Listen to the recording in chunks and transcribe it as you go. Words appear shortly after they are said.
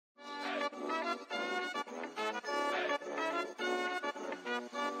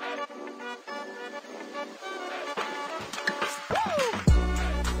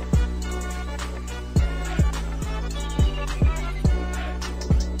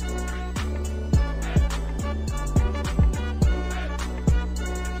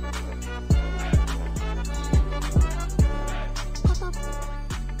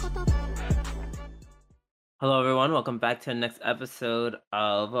Hello, everyone. Welcome back to the next episode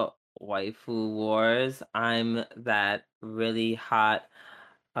of Waifu Wars. I'm that really hot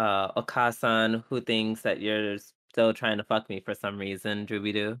Okasan who thinks that you're still trying to fuck me for some reason,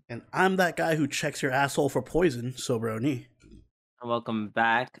 Drooby-Doo. And I'm that guy who checks your asshole for poison, Sobroni. And welcome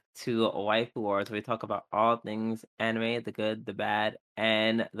back to Waifu Wars, where we talk about all things anime, the good, the bad,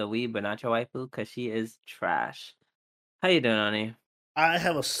 and the weeb, but not your waifu, because she is trash. How you doing, Ani? I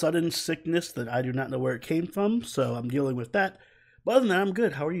have a sudden sickness that I do not know where it came from, so I'm dealing with that. But other than that, I'm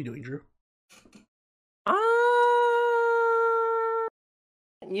good. How are you doing, Drew? Uh,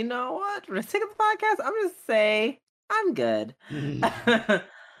 you know what? For the sake of the podcast, I'm just say I'm good.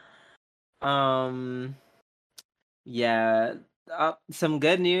 um, yeah. Some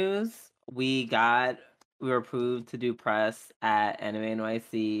good news. We were approved to do press at Anime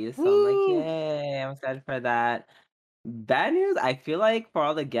NYC, so I'm like, Woo! yay! I'm excited for that. Bad news. I feel like for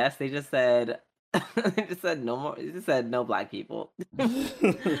all the guests, they just said they just said no more. They just said no black people,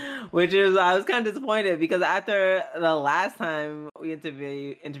 which is I was kind of disappointed because after the last time we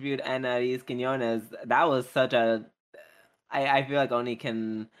interviewed Annalise Quinones, that was such a I feel like Oni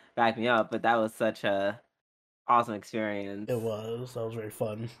can back me up, but that was such a awesome experience. It was. That was very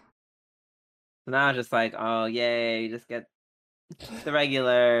fun. So now it's just like, oh yay, just get the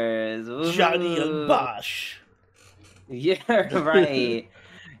regulars. Johnny and Woohoo. Bosch. Yeah, right.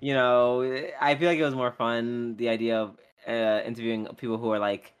 I feel like it was more fun, the idea of interviewing people who are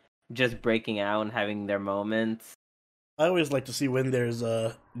like just breaking out and having their moments. I always like to see when there's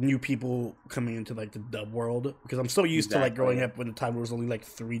new people coming into like the dub world because I'm so used to like growing Exactly. up when the time there was only like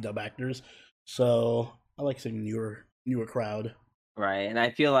 3 dub actors. So I like seeing newer crowd. Right. And I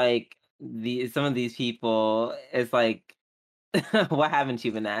feel like some of these people it's like what haven't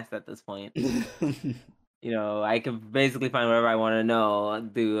you been asked at this point? I could basically find whatever I want to know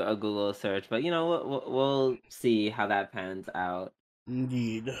through a Google search, but we'll see how that pans out.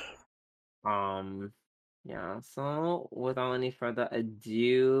 Indeed. Um, yeah, so without any further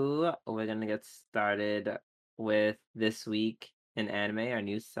ado, we're gonna get started with this week in anime, our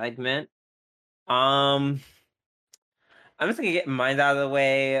new segment. Um, I'm just gonna get mine out of the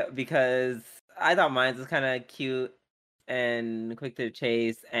way because I thought mine was kind of cute and quick to the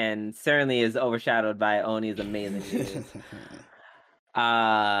chase, and certainly is overshadowed by Oni's amazing news.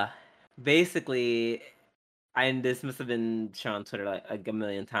 Uh, Basically, and this must have been shown on Twitter like a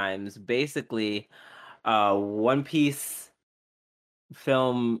million times. Basically, One Piece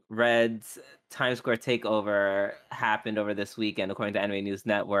film Red's Times Square takeover happened over this weekend, according to Anime News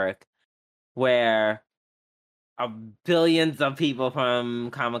Network, where billions of people from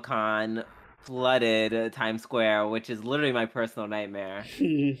Comic Con flooded Times Square, which is literally my personal nightmare.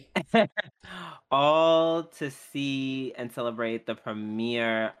 All to see and celebrate the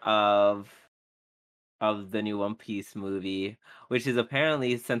premiere of the new One Piece movie, which is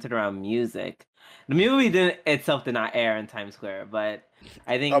apparently centered around music. The movie did not air in Times Square, but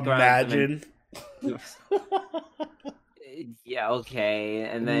I think around Imagine. yeah, okay.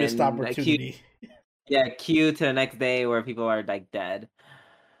 And Missed then opportunity. Q to the next day where people are like dead.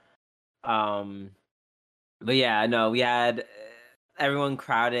 Um, but yeah, no, we had everyone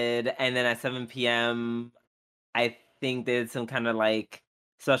crowded, and then at 7 p.m., I think they did some kind of like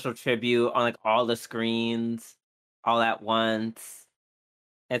special tribute on like all the screens all at once.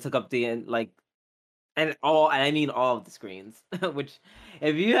 It took up and I mean all of the screens, which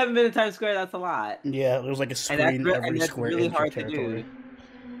if you haven't been to Times Square, that's a lot, Yeah, there's like a screen and every that's square really inch of hard to territory. do.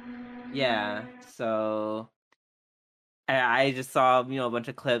 Yeah, so I just saw a bunch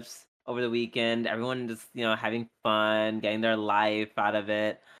of clips over the weekend. Everyone just having fun, getting their life out of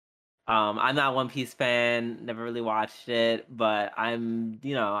it. I'm not a One Piece fan, never really watched it, but I'm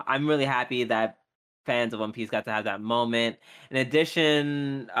really happy that fans of One Piece got to have that moment. In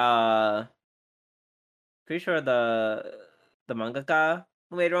addition, pretty sure the mangaka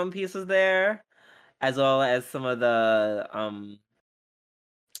who made One Piece was there, as well as some of the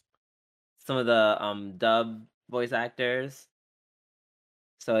dub voice actors.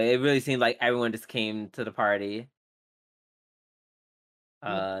 So it really seemed like everyone just came to the party.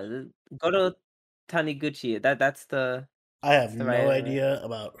 Well, Uh, Go to Taniguchi. That's the I have that's the no right. idea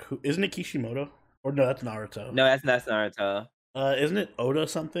about who. Isn't it Kishimoto? Or no, that's Naruto. No, that's Naruto. Isn't it Oda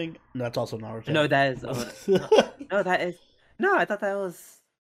something? No, that's also No, Naruto. that is no, no, that is no. I thought that was.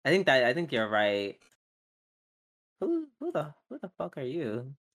 I think you're right. Who the fuck are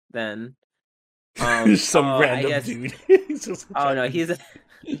you then? Some Oh, I random guess. dude. He's just a Oh no, Chinese.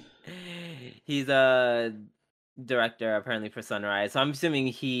 he's a director apparently for Sunrise. So I'm assuming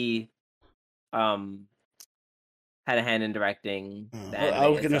he um had a hand in directing the anime I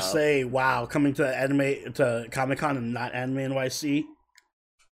was gonna itself. say, wow, coming to anime to Comic Con and not Anime NYC.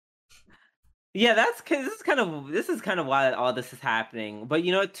 Yeah, this is kind of why all this is happening. But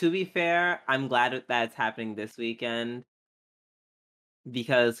you know, to be fair, I'm glad that it's happening this weekend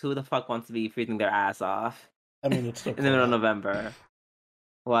because who the fuck wants to be freezing their ass off I in mean, it's still the cold middle of out. November?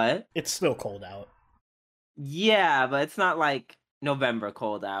 What? It's still cold out. Yeah, but it's not like November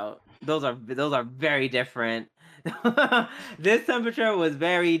cold out. Those are very different. This temperature was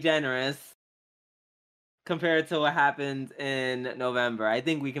very generous compared to what happened in November. I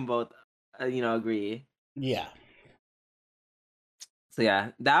think we can both, agree. Yeah. So yeah,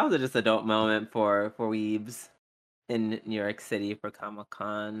 that was just a dope moment for weebs in New York City for Comic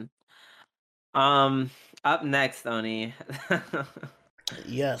Con. Um, Up next, Oni.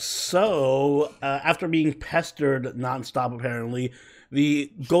 Yes. So, after being pestered nonstop, apparently,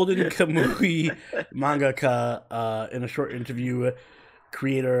 the Golden Kamui mangaka, in a short interview,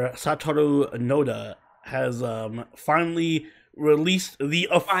 creator Satoru Noda has finally released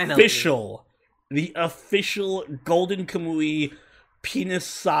Finally, the official Golden Kamui penis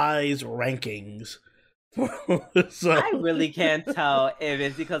size rankings. I So really can't tell if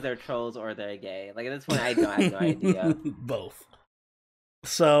it's because they're trolls or they're gay. Like at this point, I have no idea. both.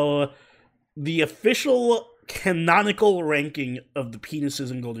 So the official canonical ranking of the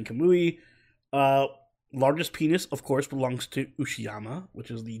penises in Golden Kamui. Uh, Largest penis, of course, belongs to Ushiyama, which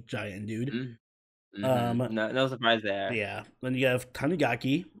is the giant dude. No, no surprise there. Yeah. Then you have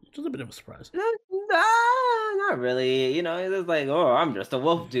Tanigaki, which is a bit of a surprise. Not really. You know, it's like, oh, I'm just a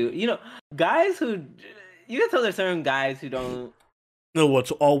wolf dude. You know, guys who you can tell there's certain guys who don't No,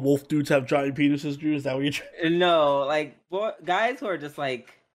 what's all wolf dudes have giant penises, Drew? Is that what you're trying? know, like guys who are just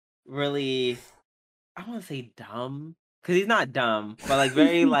like really, I want to say dumb because he's not dumb, but like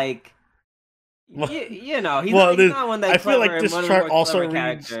very like Well, he's not well, he's not one I that feel like clever this one of the chart more also clever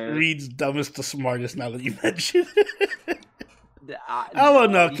characters. reads dumbest to smartest. Now that you mention it. Uh, Oh well,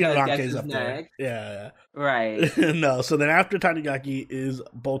 no, you gotta guess Kiranke's who's up there. next, Yeah, right? yeah. No, so then after Tanigaki is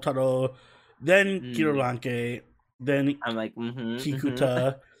Botaro, then Mm, Kiranke, then I'm like,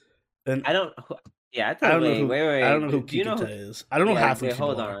 Kikuta, then I don't. Yeah, I tell. Wait, wait, I don't wait. know who Do you know who? Kikuta is. I don't know Yeah, half wait, these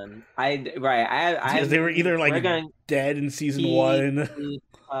hold people are. on. Right. Because they were either like We're going dead in season Ki. one,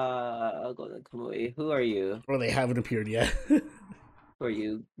 Golden Kamui. Who are you? or they haven't appeared yet. Who are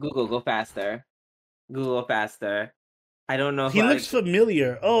you? Google, go faster. Google faster. I don't know who He looks I.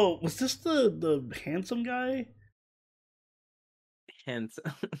 familiar. Oh, was this the handsome guy? Hence.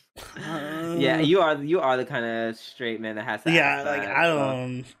 Yeah, Uh, you are the kind of straight man that has to ask yeah, like that. I So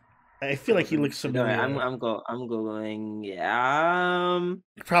don't. I feel like he Golden. looks All right, familiar. I'm googling. Yeah.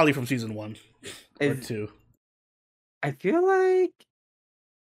 Probably from season one or Is two. I feel like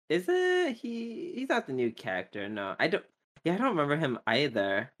isn't he's not the new character, no. I don't Yeah, I don't remember him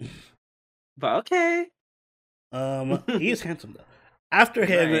either. But okay. He is handsome though. After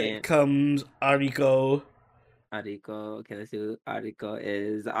him Right. comes Ariko. Ariko. Okay, let's see who Ariko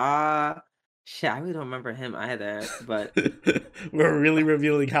is. Shit, I really don't remember him either. But We're really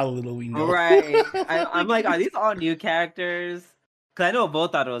revealing how little we know. right. I'm like, are these all new characters? Because I know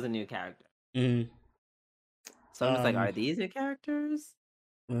both thought it was a new character. Mhm. So I'm just like, are these new characters?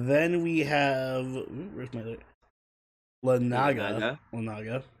 Then we have where's my Yeah, Lanaga. Naga.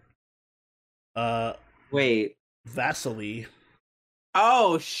 Lanaga. Uh, Wait. Vasily.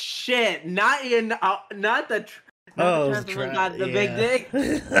 Oh shit! Not the Oh, it was transformer got the big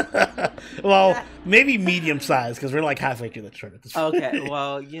yeah. dick. Well, maybe medium size because we're like halfway through the chart at this Okay, point.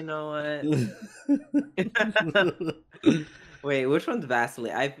 well, you know what? Wait, which one's Vasily?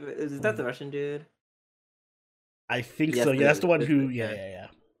 Is that the Russian dude? I think Yes, so. Yeah, that's the one who. Yeah, yeah.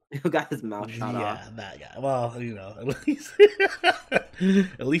 yeah, Who got his yeah. mouth shot off? Yeah, that guy. Well, at least,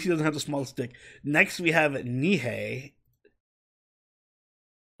 at least he doesn't have the smallest dick. Next, we have Nihei.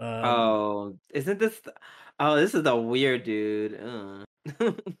 Oh, isn't this? Oh, this is the weird dude.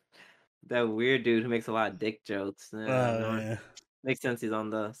 That weird dude who makes a lot of dick jokes. No, Yeah. makes sense. He's on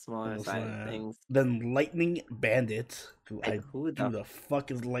the smaller side of things. Then Lightning Bandit. Who Who the the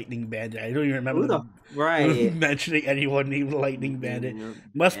fuck is Lightning Bandit? I don't even remember who the them right? mentioning anyone named Lightning Bandit.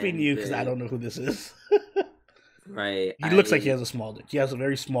 Must be new because I Bandit. don't know who this is. Right. He looks like he has a small dick. He has a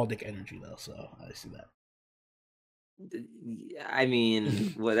very small dick energy though, so I see that. I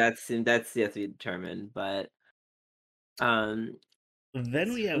mean, well, that's yet to be determined, but um,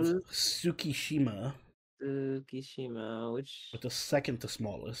 Then we have who's Tsukishima Tsukishima? with the second to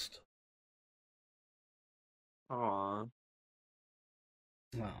smallest. Aw,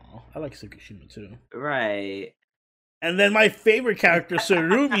 Wow, I like Tsukishima too. right. And then my favorite character,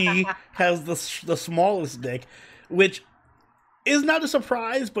 Surumi, has the smallest dick which is not a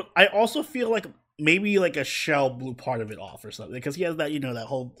surprise, but I also feel like maybe like a shell blew part of it off or something because he has that that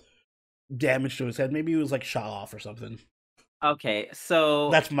whole damage to his head. Maybe it was like shot off or something. Okay,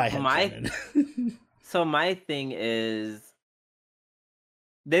 so That's my head my canon. so my thing is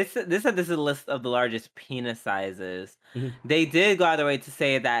this is a list of the largest penis sizes. Mhm. They did go out of their way to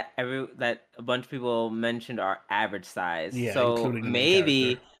say that that a bunch of people mentioned are average size. Yeah, including the main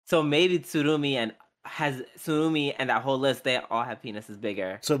character. So maybe Tsurumi and that whole list, they all have penises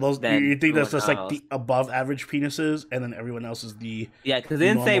bigger So those than you think that's everyone just like else. the above average penises, and then everyone else is the Yeah, because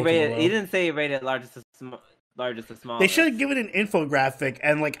normal to he below. didn't say rated largest to They should have smallest. given an infographic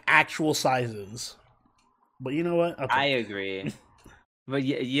and like actual sizes. But you know what? I Okay. agree. But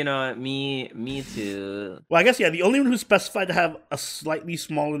you know, me too. Well, I guess yeah. The only one who specified to have a slightly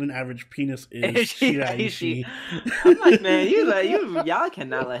smaller than average penis is She, Shiraishi. I'm like, man, y'all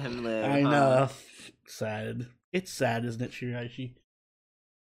cannot let him live, I huh? know. Sad. It's sad, isn't it, Shiraishi?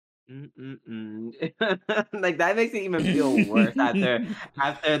 Mm-mm-mm. Like that makes it even feel worse after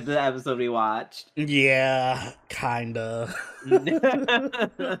the episode we watched. Yeah, kinda.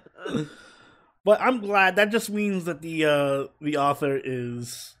 But I'm glad. That just means that the author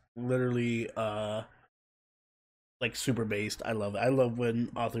is literally like super based. I love it. I love when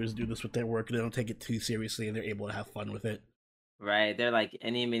authors do this with their work and they don't take it too seriously and they're able to have fun with it. Right? They're like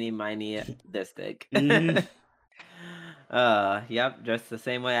any, mini, miny, this thick. Mm, Yep, just the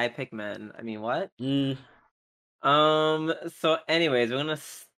same way I pick men. I mean, what? mm, So anyways, we're gonna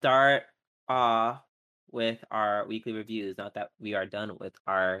start off with our weekly reviews. Not that we are done with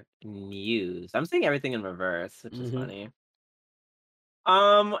our news. I'm saying everything in reverse, which is mm-hmm. funny.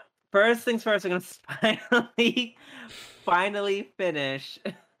 Um, First things first, we're gonna finally finish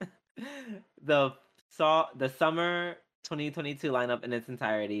the summer 2022 lineup in its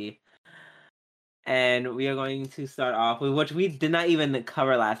entirety. And we are going to start off with which we did not even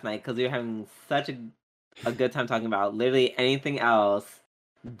cover last night because we were having such a good time talking about literally anything else.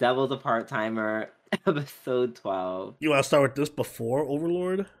 Devil's a Part Timer, episode 12. You want to start with this before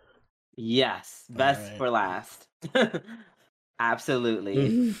Overlord? Yes, All best right. for last. Absolutely.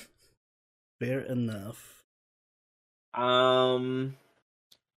 Mm-hmm. Fair enough. Um,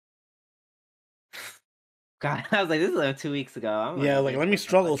 God, I was like, this is like 2 weeks ago. I'm Yeah, like, like bitch, let me what the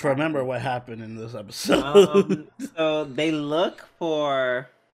struggle fuck to remember happened? what happened in this episode. So they look for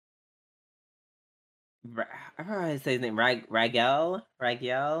I don't know how to say his name. Raguel.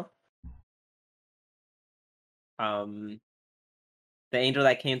 Um, the angel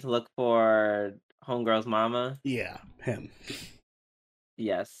that came to look for Homegirl's mama. Yeah, him.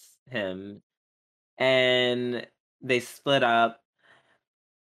 Yes, him. And they split up.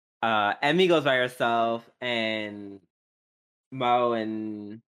 Emmy goes by herself, and Mo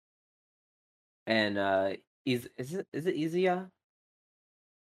and is it Izuya?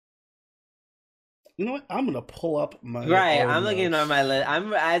 You know what? I'm gonna pull up my Right, own I'm looking on my notes. list.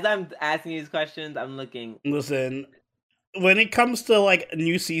 I'm asking these questions. I'm looking. Listen, when it comes to like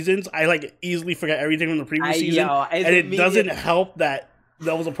new seasons, I like easily forget everything from the previous season, It's and it doesn't immediate. help that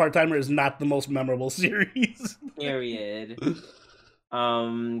Devils a Part Timer is not the most memorable series. Period.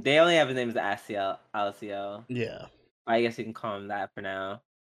 They only have his name as Alciel. Yeah. I guess you can call him that for now.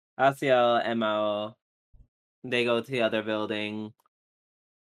 Alciel, Mo. They go to the other building.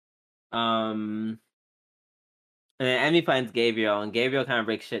 Um, and then Emmy finds Gabriel, and Gabriel kind of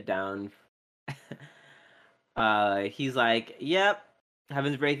breaks shit down. He's like, "Yep,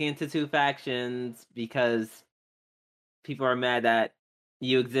 Heaven's breaking into two factions because people are mad that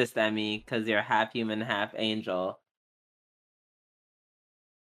you exist, Emmy, because you're half human, half angel."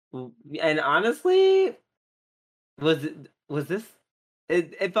 And honestly, was this?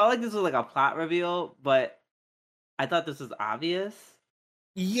 It felt like this was like a plot reveal, but I thought this was obvious.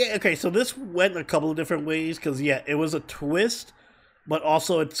 Yeah, okay, so this went a couple of different ways because, yeah, it was a twist, but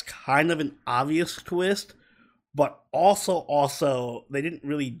also it's kind of an obvious twist, but also, they didn't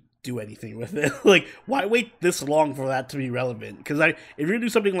really do anything with it. Like, why wait this long for that to be relevant? Because if you do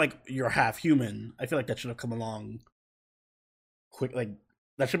something like you're half human, I feel like that should have come along quick. Like,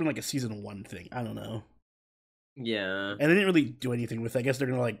 that should have been like a season one thing. I don't know. Yeah. And they didn't really do anything with it. I guess they're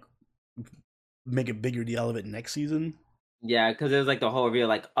gonna like make a bigger deal of it next season. Yeah, because it was like the whole reveal,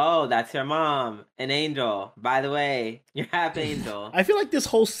 like, oh, that's your mom, an angel. By the way, you're half angel. I feel like this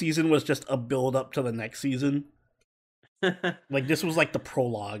whole season was just a build up to the next season. Like this was like the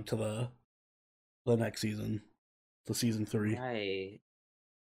prologue to the next season, to season 3. Right.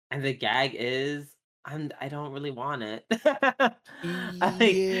 And the gag is, I don't really want it.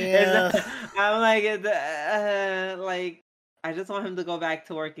 Yeah. I'm like, like, I just want him to go back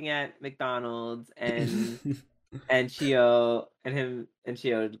to working at McDonald's and and Chio and him and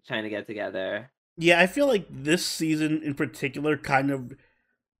Chio trying to get together. Yeah, I feel like this season in particular kind of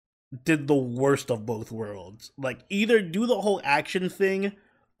did the worst of both worlds. Like, either do the whole action thing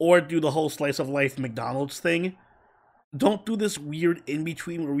or do the whole slice of life McDonald's thing. Don't do this weird in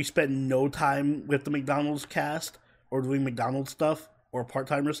between where we spend no time with the McDonald's cast or doing McDonald's stuff or part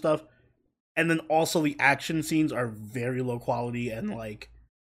timer stuff. And then also the action scenes are very low quality and like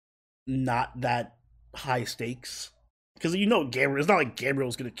not that high stakes. Because you know Gabriel, it's not like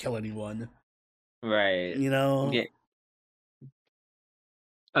Gabriel's gonna kill anyone. Right. You know, Yeah.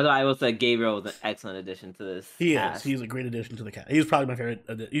 Although I will say Gabriel was an excellent addition to this he is. cast. He's a great addition to the cast. He's probably my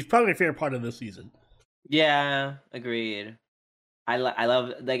favorite. He's probably my favorite part of this season. Yeah, agreed. I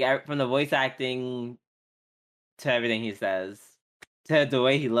love like from the voice acting to everything he says to the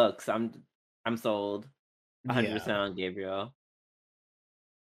way he looks. I'm sold Yeah, 100% on Gabriel.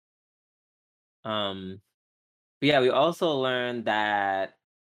 Um, but yeah, we also learned that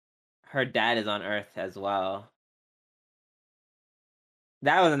her dad is on Earth as well.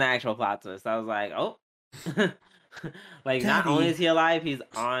 That was an actual plot twist. I was like, oh, like not only Daddy. is he alive, he's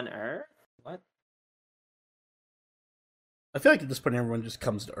on Earth. What? I feel like at this point everyone just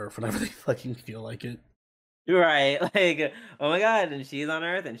comes to Earth whenever they fucking feel like it. Right? Like, oh my god, and she's on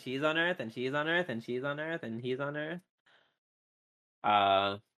Earth, and she's on Earth, and she's on Earth, and she's on Earth, and he's on Earth.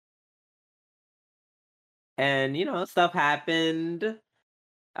 Uh, and stuff happened.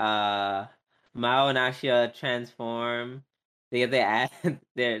 Uh, Mao and Ashia transform. They get their ass.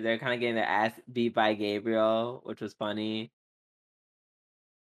 They're kind of getting their ass beat by Gabriel, which was funny.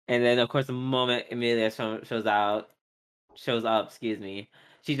 And then, of course, the moment Emilia shows up, excuse me,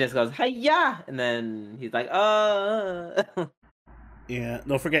 she just goes, "Hiya!" And then he's like, "Oh, Yeah,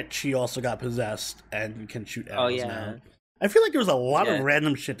 don't forget she also got possessed and can shoot oh arrows now. yeah, I feel like there was a lot of yeah,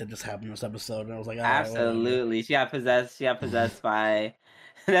 random shit that just happened in this episode, and I was like, all right, whatever. absolutely." She got possessed. She got possessed by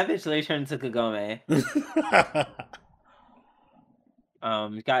that bitch. Literally turned into Kagome.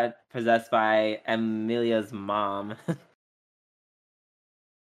 Got possessed by Emilia's mom,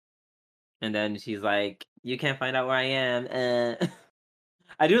 and then she's like, "You can't find out where I am."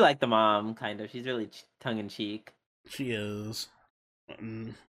 I do like the mom, kind of. She's really tongue in cheek, She is.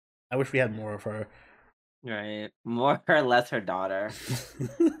 I wish we had more of her. right? More or less her daughter.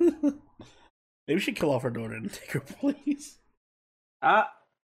 Maybe we should kill off her daughter and take her place. Ah,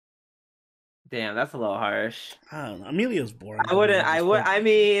 damn, that's a little harsh. I don't know. Amelia's boring I to me wouldn't. at I this would. point. I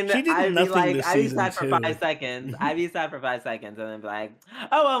mean, She did nothing this I'd be season sad for too. 5 seconds. I'd be sad for 5 seconds, and then be like,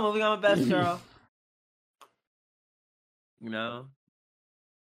 "Oh well, moving on with best girl." You know.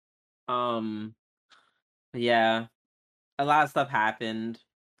 Um. Yeah, a lot of stuff happened,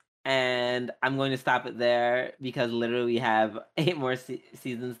 and I'm going to stop it there because literally we have 8 more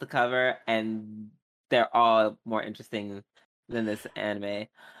seasons to cover, and they're all more interesting than this anime.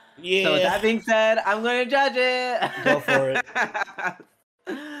 So with Yeah, that being said, I'm going to judge go for it.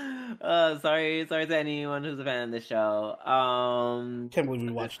 it. Sorry to anyone who's a fan of the show. Can't believe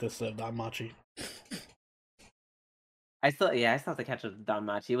we watched this Don Machi. I still have to catch up with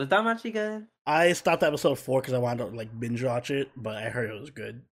Danmachi. Was Danmachi good? I stopped at episode 4 because I wanted to like binge watch it, but I heard it was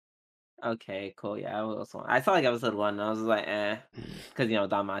good. Okay, cool. Yeah, I saw like episode 1, and I was like, because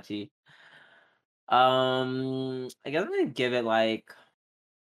Danmachi. I guess I'm gonna give it like,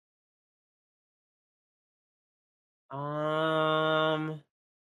 um,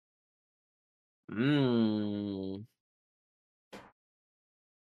 mm,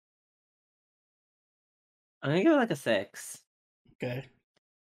 I'm gonna give it like a 6. Okay.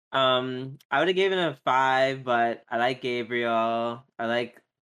 I would have given it a 5, but I like Gabriel. I like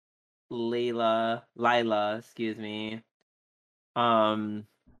Lila, excuse me. Um,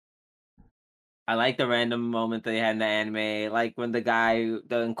 I like the random moment they had in the anime, like when the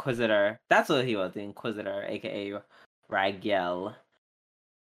Inquisitor, that's what he was, the Inquisitor, aka Ragiel.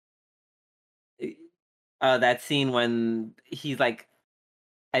 That scene when he's like,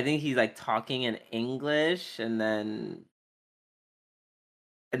 I think he's like talking in English, and then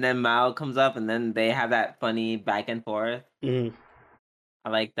Mao comes up, and then they have that funny back and forth. Mm-hmm. I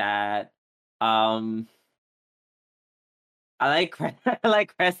like that. Um, I like I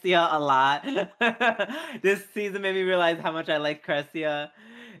like Crestia a lot. This season made me realize how much I like Crestia,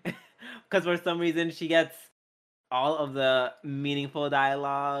 because for some reason she gets all of the meaningful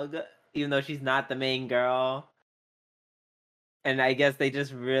dialogue, even though she's not the main girl. And I guess they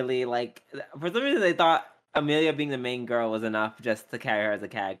just really like, for some reason they thought Amelia being the main girl was enough just to carry her as a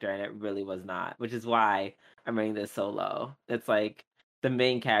character, and it really was not, which is why I'm rating this so low. It's like the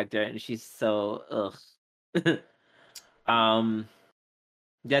main character, and she's so ugh. um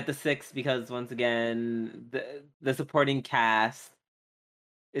Get the 6 because once again, the supporting cast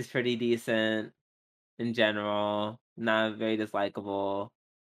is pretty decent in general, not very dislikable.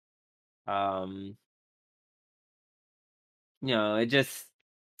 Um, it just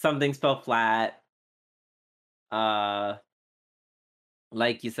some things fell flat. Uh,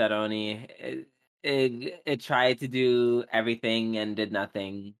 like you said, Oni, it tried to do everything and did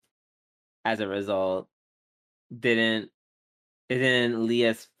nothing as a result. Didn't It didn't lead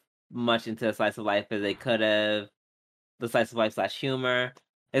us much into a slice of life as they could have. The slice of life slash humor.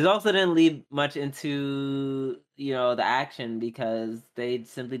 It also didn't lead much into the action because they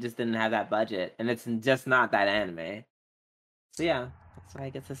simply just didn't have that budget, and it's just not that anime. So yeah, that's why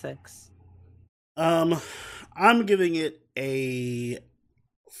it gets a 6. Um, I'm giving it a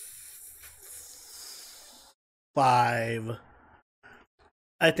 5.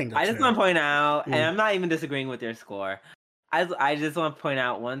 I think I that's just want fair. to point out, and Mm. I'm not even disagreeing with your score. I just want to point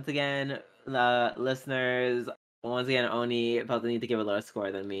out once again, the listeners, once again, Oni felt the need to give a lower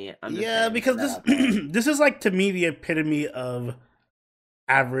score than me. I'm just Yeah, saying, put because that this out there. this is like to me the epitome of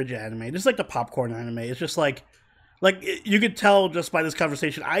average anime. This is like the popcorn anime. It's just like you could tell just by this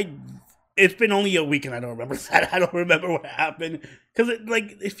conversation. It's been only a week and I don't remember that. I don't remember what happened because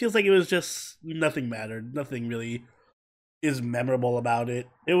it feels like it was just nothing mattered. Nothing really is memorable about it.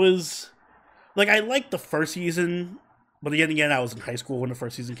 It was like I liked the first season, but yet again I was in high school when the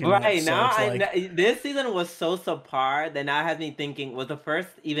first season came out, Right so now, it's like this season was so subpar that now has me thinking: was the first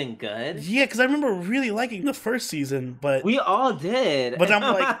even good? yeah, because I remember really liking the first season, but We all did. I'm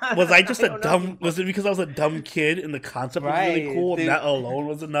like, was I just I a don't know dumb? anymore. Was it because I was a dumb kid and the concept was really Right, cool and dude. that alone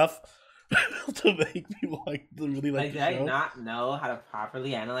was enough to make me really like Like, the did I show? not know how to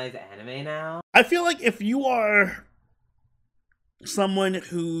properly analyze anime now? I feel like if you are someone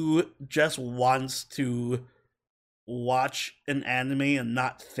who just wants to watch an anime and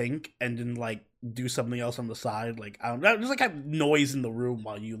not think and then like do something else on the side, like I don't know, just like have noise in the room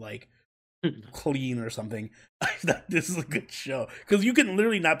while you like clean or something. This is a good show because you can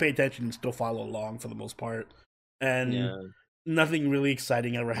literally not pay attention and still follow along for the most part, and Yeah, nothing really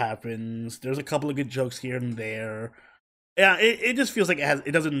exciting ever happens. There's a couple of good jokes here and there. Yeah, it just feels like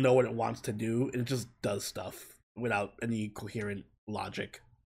it doesn't know what it wants to do. It just does stuff without any coherent logic.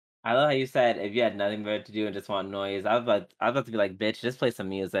 I love how you said if you had nothing better to do and just want noise. I was about to be like, bitch, just play some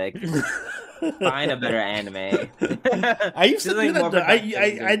music. Find a better anime. I used Just to do like that more though. productive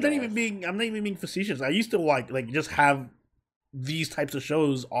than doing this. I'm not even being facetious. I used to like just have these types of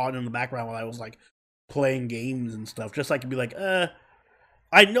shows on in the background while I was like playing games and stuff. Just so I could be like,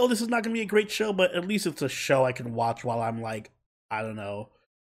 I know this is not gonna be a great show, but at least it's a show I can watch while I'm like, I don't know,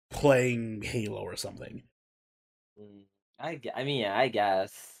 playing Halo or something. Mm, I mean, yeah, I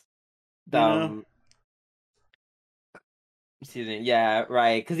guess. You know? Um, Excuse me. Yeah,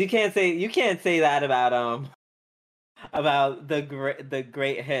 right. Because you can't say that about the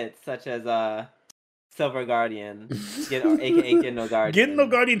great hits such as Silver Guardian, or AKA Get No Getting no Guardian.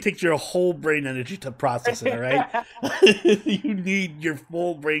 Guardian takes your whole brain energy to process it, alright? You need your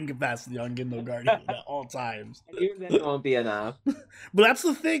full brain capacity on Getting no Guardian at all times. Even then, it won't be enough. But that's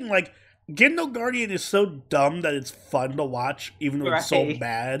the thing, like, Getting no Guardian is so dumb that it's fun to watch, even though it's so Right.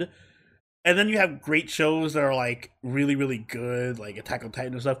 bad. And then you have great shows that are like really, really good, like Attack on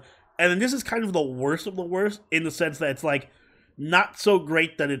Titan and stuff. And then this is kind of the worst of the worst in the sense that it's like not so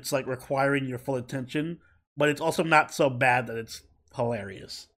great that it's like requiring your full attention, but it's also not so bad that it's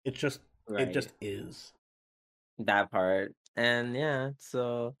hilarious. It Right. just is. That part. And yeah,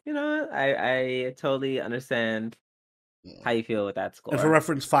 so I totally understand Yeah. how you feel with that And for score.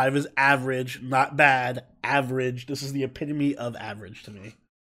 reference, 5 is average, not bad. Average. This is the epitome of average to me.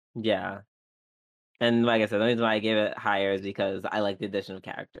 Yeah. And like I said, the reason why I gave it higher is because I like the addition of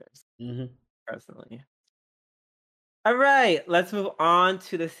characters, Mm-hmm. personally. All right, let's move on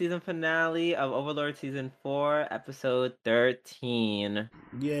to the season finale of Overlord Season 4, Episode 13.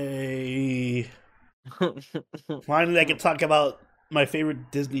 Yay! Finally, I can talk about my favorite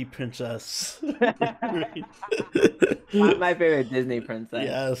Disney princess. My favorite Disney princess.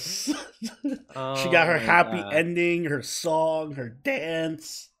 Yes. She Oh got her my happy god. ending, her song, her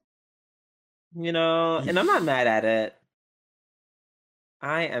dance. And I'm not mad at it.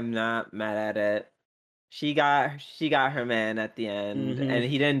 I am not mad at it. She got her man at the end, Hmm. and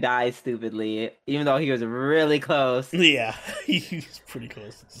he didn't die stupidly, even though he was really close. Yeah, he's pretty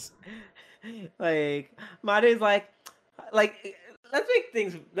close. Like Made's like let's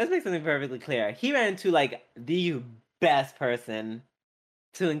make something perfectly clear. He ran into like the best person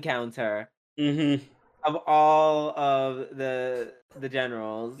to encounter Hmm. of all of the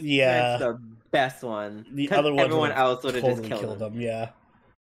generals. He ran into Yeah, the best one the because other ones would everyone have else would have just totally killed killed him. him. Yeah.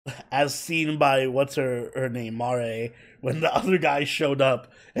 as seen by what's her name, Mare, when the other guy showed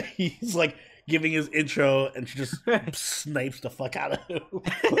up, he's like giving his intro, and she just snipes the fuck out of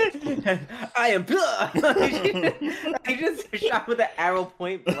I am pure. I just shot with an arrow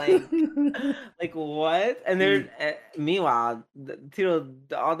point blank. him. Like what? And they're meanwhile,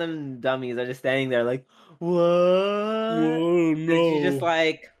 all them dummies are just standing there like, what? Whoa, And she's just no.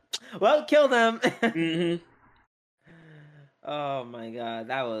 like, well, kill them. Hmm. Oh my god,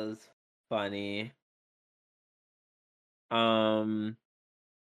 that was funny. Um,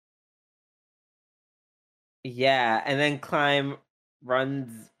 yeah, and then Climb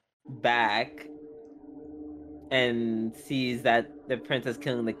runs back and sees that the princess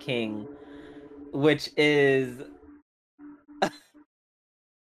killing the king, which is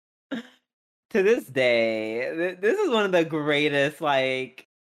to this day, this is one of the greatest. Like,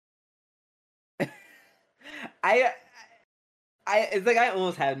 I, it's like I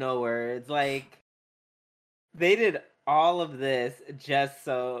almost have no words. Like, they did all of this just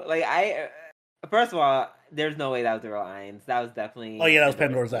so. Like, first of all, there's no way that was the real Ainz. That was Oh definitely yeah, that was Pandora's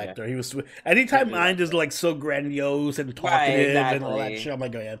Pandora's there. actor. He was anytime Pandora's Mind is actor. like so grandiose and Right, talkative and all that exactly. shit. I'm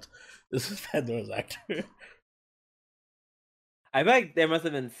like, oh yeah, this is Pandora's actor. I feel like there must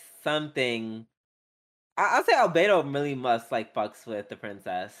have been something. I'll say Albedo really must like fucks with the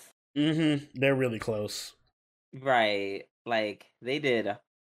princess. They're really close. Right. Like they did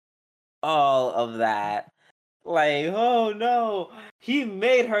all of that. Like, oh no, he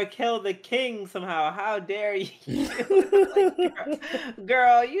made her kill the king somehow. How dare you? Like,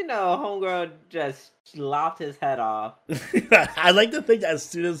 girl, you know, homegirl just lopped his head off. I like to think as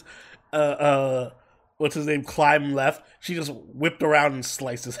soon as uh uh what's his name, Climb left, she just whipped around and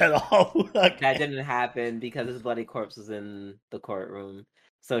sliced his head off. That Okay. didn't happen because his bloody corpse was in the courtroom.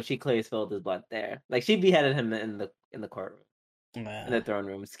 So she clearly spilled his blood there. Like she beheaded him in the courtroom, in the Nah, throne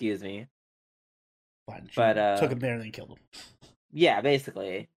room. Excuse me. fine. She But took him there and then killed him. yeah,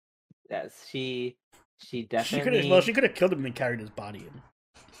 basically, yes, she definitely She could have killed him and then carried his body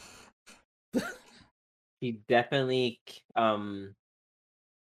in. she definitely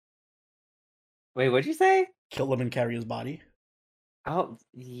wait, what'd you say? Kill him and carry his body. Oh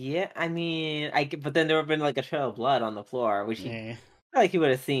yeah, I mean, but then there would have been like a trail of blood on the floor, which he Eh. I feel like he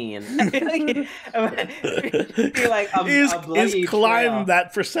would have seen. I feel like see like is a is bloody Climb trail.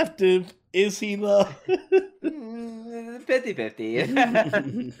 that perceptive? Is he though?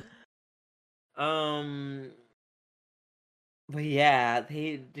 50-50. um, but yeah,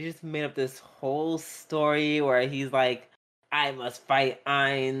 they just made up this whole story where he's like, I must fight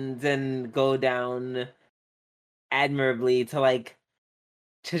Ainz and go down admirably to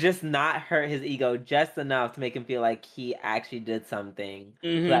just not hurt his ego just enough to make him feel like he actually did something. So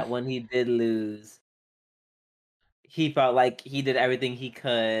Hmm. that when he did lose, he felt like he did everything he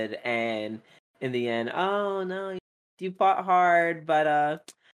could, and in the end, oh no, you fought hard, but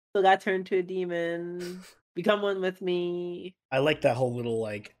still got turned to a demon. Become one with me. I like that whole little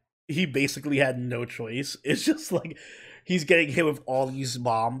like he basically had no choice. It's just like he's getting hit with all these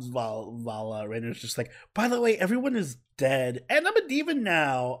bombs while Rainer's just like, by the way, everyone is dead and I'm a demon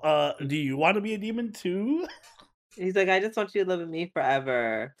now. Do you want to be a demon too? He's like, I just want you to live with me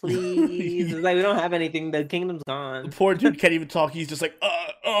forever, please. It's like we don't have anything. The kingdom's The gone. poor dude can't even talk. He's just like,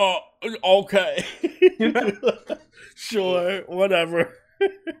 okay, sure, whatever,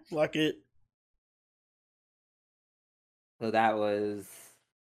 fuck it. So that was,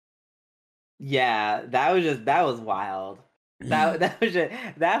 yeah, that was wild. That was just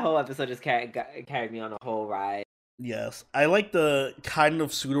that whole episode just carried me on a whole ride. Yes, I like the kind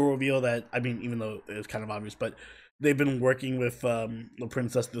of pseudo reveal that I mean, even though it's kind of obvious, but they've been working with the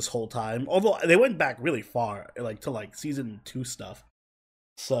princess this whole time. Although they went back really far, like to like season 2 stuff.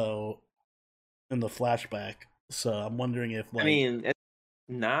 So in the flashback, so I'm wondering if I mean, it's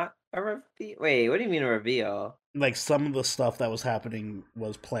not a reveal. Wait, what do you mean a reveal? like some of the stuff that was happening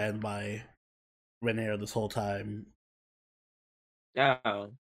was planned by Rhaenyra this whole time. Oh,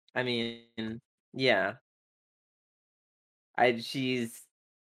 I mean, yeah, I she's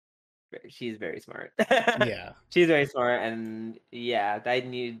very smart. Yeah. She's very smart, and yeah, I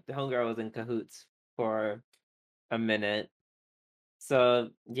knew the homegirl was in cahoots for a minute. So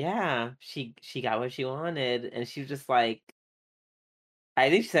yeah, she got what she wanted, and she was just like, I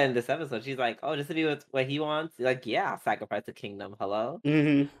think she said in this episode, she's like, "Oh, just to be with what he wants." Like, yeah, I'll sacrifice the kingdom. Hello.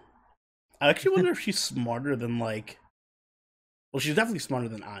 I actually wonder if she's smarter than like. Well, she's definitely smarter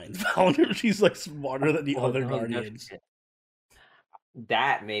than Ainz. I wonder if she's like smarter than the Well, other no, Guardians.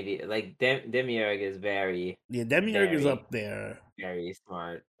 that maybe like Demiurge is very, Yeah, Demiurge is very, up there, very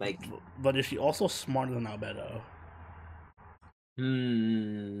smart. Like but is she also smarter than Albedo?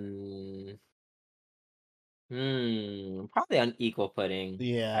 Hmm. Probably on equal footing, I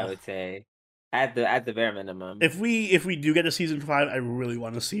Yeah. would say. At the bare minimum. If we do get a season 5, I really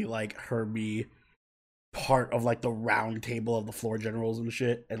want to see like her be part of like the round table of the floor generals and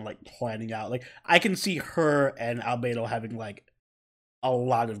shit, and like planning out. Like I can see her and Albedo having like a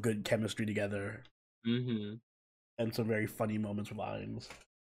lot of good chemistry together Mm-hmm. and some very funny moments with lines.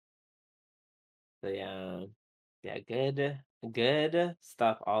 So yeah. Yeah, good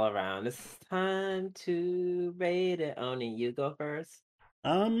stuff all around. It's time to rate it. Oni, you go first.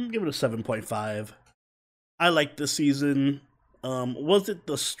 Give it a 7.5. I like this season. Was it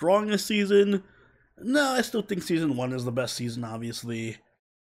the strongest season? No, I still think season 1 is the best season, obviously.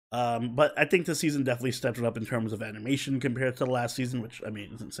 But I think the season definitely stepped it up in terms of animation compared to the last season, which I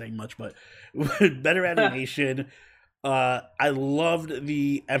mean isn't saying much, but better animation. I loved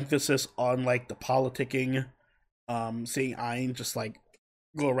the emphasis on like the politicking. Seeing Ein just like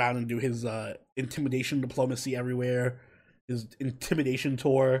go around and do his intimidation diplomacy everywhere, his intimidation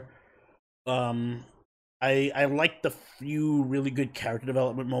tour. Um, I like the few really good character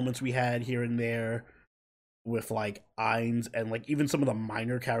development moments we had here and there with like Ainz and like even some of the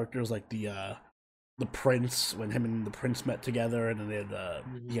minor characters like the prince when him and the prince met together and then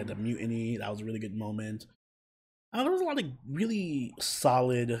he had the Hmm. mutiny. That was a really good moment. There was a lot of really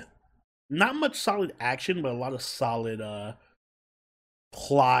solid, not much solid action, but a lot of solid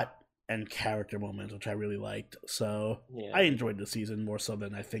plot and character moments, which I really liked. So I Yeah. enjoyed the season more so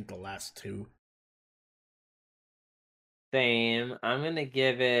than I think the last two. Same. I'm gonna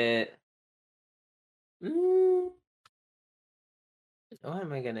give it. Mm, what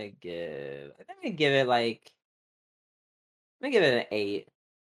am I gonna give? I think I'm gonna give it like. I'm gonna give it an 8.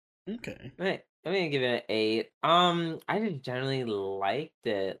 Okay. Right. I'm gonna give it an 8. I just generally liked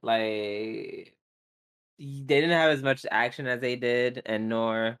it. Like they didn't have as much action as they did, and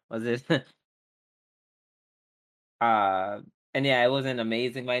nor was it Uh, and yeah, it wasn't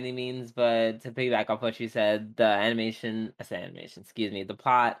amazing by any means, but to piggyback off what you said, I said animation, excuse me, the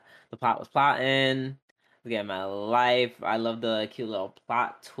plot was plotting. Again, my life. I love the cute little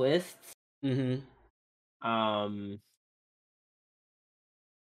plot twists. Mm-hmm. Um,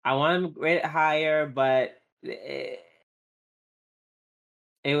 I want to rate it higher, but it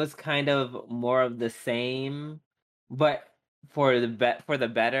was kind of more of the same, but for the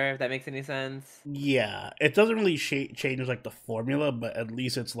better, if that makes any sense. Yeah, it doesn't really change like the formula, but at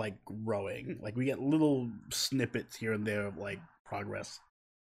least it's like growing. Like we get little snippets here and there of like progress.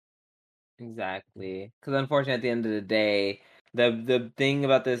 Exactly. Because unfortunately, at the end of the day, the thing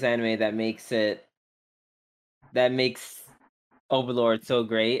about this anime that makes Overlord so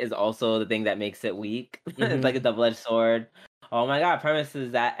great is also the thing that makes it weak. It's like a Mm-hmm. double-edged sword. Oh my god, premise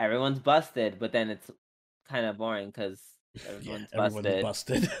is that everyone's busted, but then it's kind of boring because Yeah, everyone's everyone's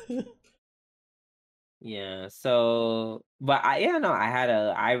busted. busted. Yeah. So, but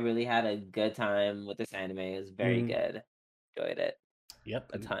I really had a good time with this anime. It was very Mm, good. Enjoyed it yep,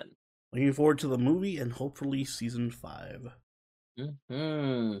 a and ton. looking forward to the movie and hopefully season 5.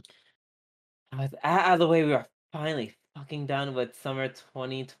 Hmm. Out of the way, we are finally fucking done with summer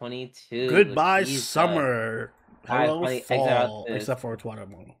 2022. Goodbye, Jesus. summer. I Hello, finally exit out fall. this. Except for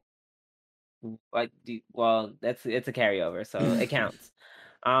Tuatamono. Like, well, it's a carryover, so it counts.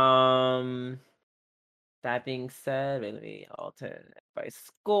 Um, that being said, wait, let me alter by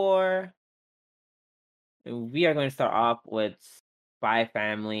score. We are going to start off with Spy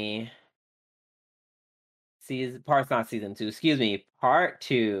Family not season 2, excuse me, part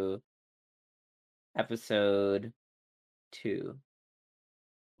 2, episode 2.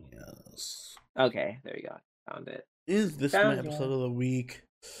 Yes. Okay, there we go. Found it. Is this my Found episode it. of the week?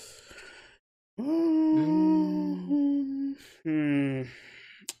 Mm, Hmm.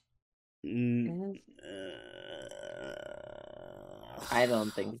 Hmm. is- Uh, I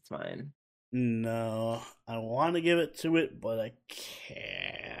don't think it's mine. no, I want to give it to it, but I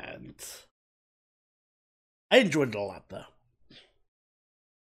can't. I enjoyed it a lot, though.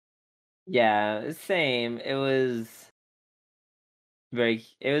 Yeah, same. It was very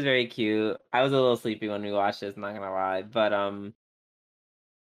cute. I was a little sleepy when we watched this, not gonna lie. But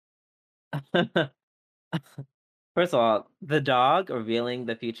first of all, the dog revealing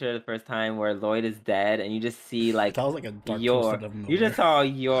the future the first time where Lloyd is dead and you just see That was like a dark twist out your of you nowhere. just saw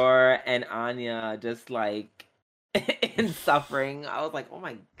your and Anya just like in suffering. I was like, "Oh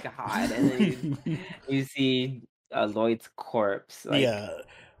my god." And then you see Lloyd's corpse like Yeah,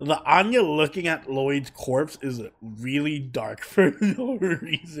 The Anya looking at Lloyd's corpse is really dark for no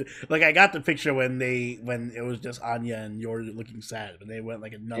reason. Like I got the picture when it was just Anya and Yor looking sad, but they went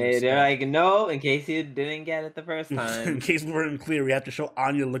like another They're step. like, no, in case you didn't get it the first In time. case we weren't clear, we have to show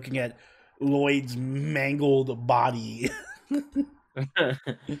Anya looking at Lloyd's mangled body.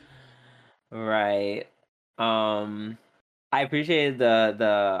 Right. Um, I appreciated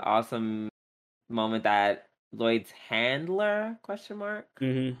the awesome moment that Lloyd's handler question mark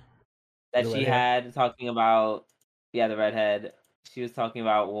Mm-hmm. that The red she hair. had talking about, yeah, the redhead. She was talking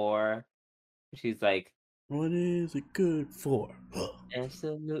about war. She's like, What is it good for?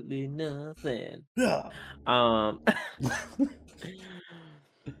 absolutely nothing. Yeah. Um,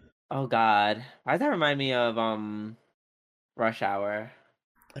 oh God, why does that remind me of Rush Hour?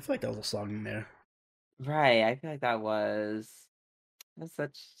 I feel like that was a song in there. Right, I feel like that's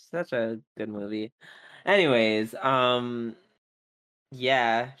such a good movie. Anyways,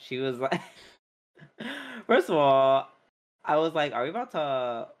 yeah, she was like, first of all, I was like, are we about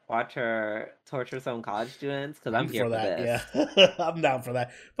to watch her torture some college students? Because I'm I'm here for for that. Yeah, this. I'm down for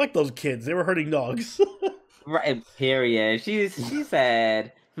that. Fuck those kids. They were hurting dogs. Right, period. She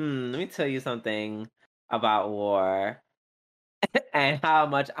said, let me tell you something about war and how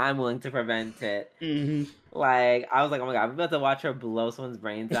much I'm willing to prevent it. hmm Like, I was like, oh my God, I'm about to watch her blow someone's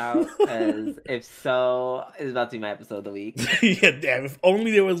brains out. Because if so, it's about to be my episode of the week. Yeah, damn. If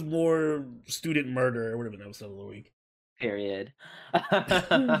only there was more student murder, it would have been episode of the week. Period.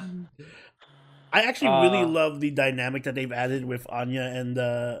 I actually really uh, love the dynamic that they've added with Anya and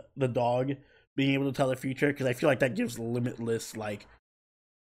the dog being able to tell the future because I feel like that gives limitless like.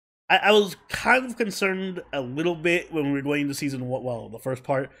 I was kind of concerned a little bit when we were going into season one. Well, the first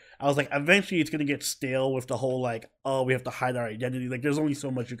part, I was like, eventually it's gonna get stale with the whole like, oh, we have to hide our identity. Like, there's only so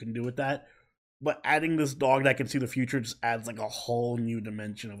much you can do with that. But adding this dog that can see the future just adds like a whole new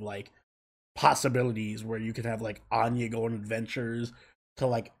dimension of like possibilities where you can have like Anya go on adventures to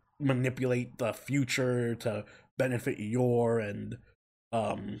like manipulate the future to benefit Yor and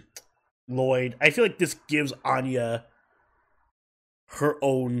um Lloyd. I feel like this gives Anya her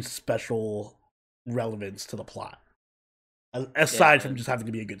own special relevance to the plot. Aside yeah. from just having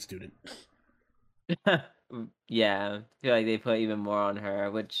to be a good student. Yeah. I feel like they put even more on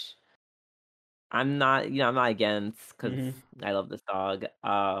her, which I'm not, I'm not against because Mm-hmm. I love this dog.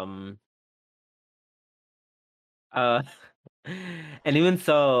 Uh, and even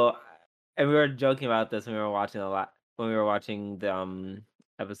so, and we were joking about this when we were watching when we were watching the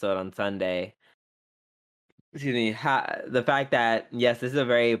episode on Sunday. Excuse me. The fact that yes, this is a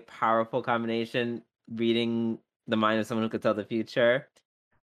very powerful combination, reading the mind of someone who could tell the future,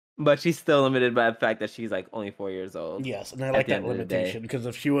 but she's still limited by the fact that she's like only 4 years old. Yes, and I At like the that end of the day, limitation because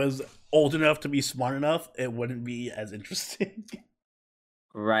if she was old enough to be smart enough, it wouldn't be as interesting.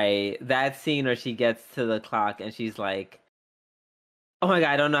 right? That scene where she gets to the clock and she's like, "Oh my God,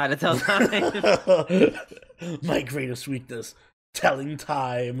 I don't know how to tell time." My greatest weakness, telling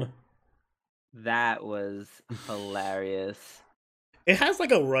time. That was hilarious. It has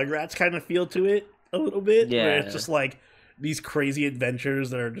like a Rugrats kind of feel to it a little bit, where it's Yeah, just like these crazy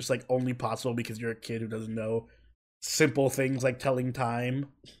adventures that are just like only possible because you're a kid who doesn't know simple things like telling time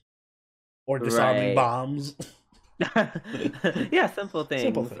or disarming right. bombs. Yeah, simple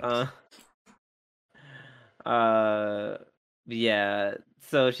Simple things. things. Uh, yeah.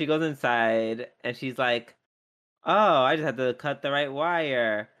 So she goes inside and she's like, "Oh, I just had to cut the right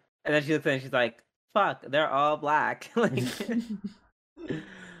wire." And then she looks at it and she's like, "Fuck, they're all black." Like,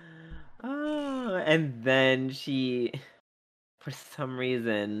 oh, and then she, for some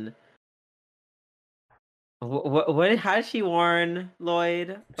reason, what? How did she warn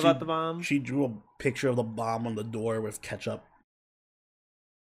Lloyd about she the bomb? she drew a picture of the bomb on the door with ketchup.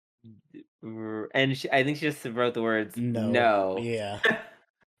 And I think she just wrote the words No. "no," Yeah.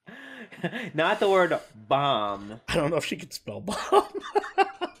 not the word "bomb." I don't know if she could spell bomb.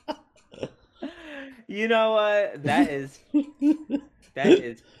 You know what? That is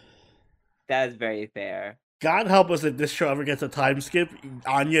that is very fair. God help us if this show ever gets a time skip.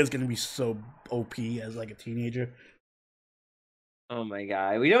 Anya is gonna be so OP as like a teenager. Oh my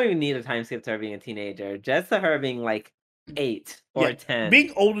God, we don't even need a time skip to her being a teenager. Just to her being like 8 Yeah, or 10.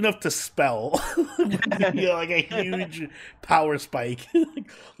 being old enough to spell would be like a huge power spike.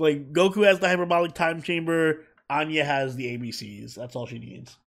 Like Goku has the hyperbolic time chamber. Anya has the ABCs. That's all she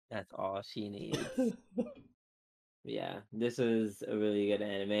needs. That's all she needs. Yeah, this is a really good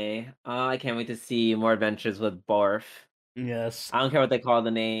anime. I can't wait to see more adventures with Borf. Yes, I don't care what they call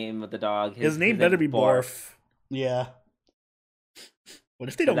the name of the dog. his His name better name's be Borf. Borf. Yeah. What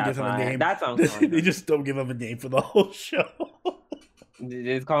if they Because don't give him a name? that's what I'm calling They him. just don't give him a name for the whole show. They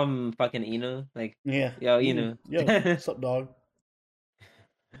just call him fucking Inu. Like, Yeah, yo, Inu. Inu. Yo, what's up, dog?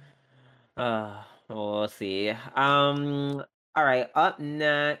 We'll see. All right. Up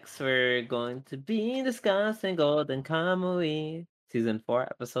next, we're going to be discussing Golden Kamuy, season 4,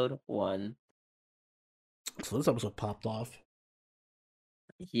 episode 1. So this episode popped off.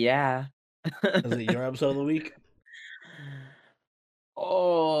 Yeah. Is it your episode of the week?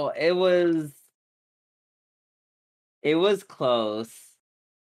 Oh, it was. It was close.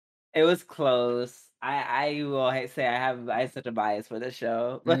 It was close. I will say I have such a bias for this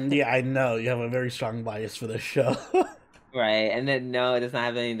show. Yeah, I know you have a very strong bias for this show. Right, and then no, it does not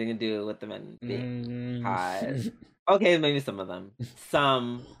have anything to do with the men being hot. Okay, maybe some of them.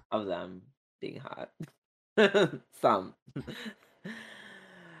 Some of them being hot. Some.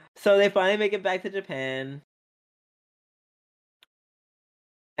 So they finally make it back to Japan.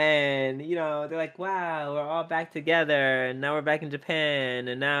 And, they're like, wow, we're all back together. And now we're back in Japan.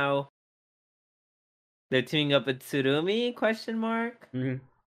 And now they're teaming up with Tsurumi, question mark? Mhm.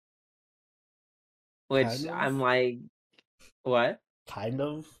 Which Kind of. I'm like, what? Kind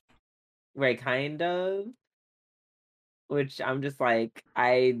of. Right, kind of. Which I'm just like,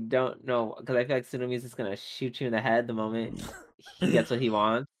 I don't know. Because I feel like Tsurumi's just going to shoot you in the head the moment he gets what he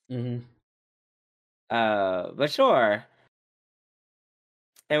wants. Mm-hmm. But sure.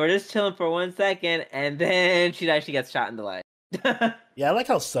 And we're just chilling for 1 second. And then she actually gets shot in the leg. Yeah, I like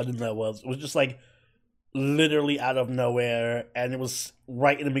how sudden that was. It was just like literally out of nowhere, and it was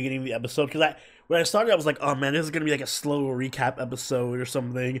right in the beginning of the episode. Because when I started, I was like, "Oh man, this is gonna be like a slow recap episode or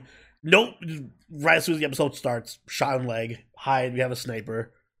something." Nope. Right as soon as the episode starts, shot in leg, hide. We have a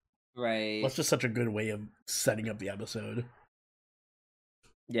sniper. Right. That's just such a good way of setting up the episode.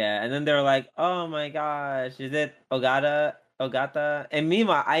 Yeah, and then they were like, "Oh my gosh, is it Ogata?" And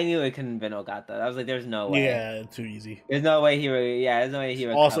meanwhile, I knew it couldn't have been Ogata. I was like, "There's no way. Yeah, too easy. There's no way he would. Yeah, there's no way he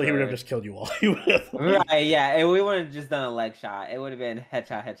would Also, he would have cover." just killed you all. He would have, like... Right? Yeah, and we wouldn't have just done a leg shot. It would have been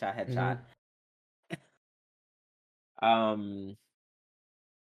headshot, headshot, headshot. Um,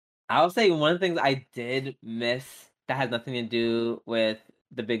 I'll say one of the things I did miss that has nothing to do with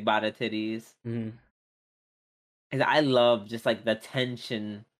the big bada titties Mhm. is I love just like the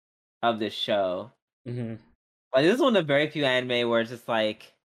tension of this show. Mhm. Like this is one of the very few anime where it's just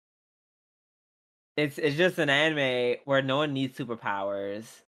like it's just an anime where no one needs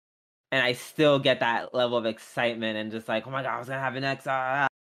superpowers, and I still get that level of excitement and just like, oh my god, I was gonna have an X.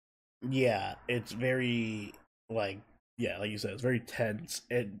 Yeah, it's very like like you said, it's very tense.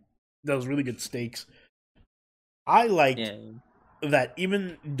 It does really good stakes. I liked Yeah, that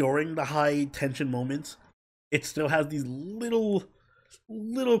even during the high tension moments, it still has these little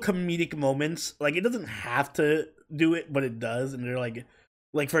comedic moments. Like it doesn't have to do it, but it does, and they're like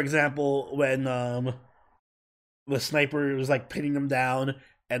for example, when the sniper was like pinning him down,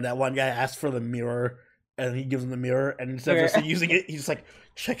 and that one guy asks for the mirror, and he gives him the mirror, and instead of just using it, he just like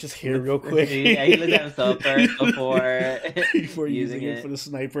checks his hair real quick. Yeah, he looks at himself first before using it for the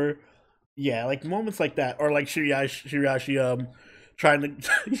sniper. Yeah, like moments like that, or like Shiriashi trying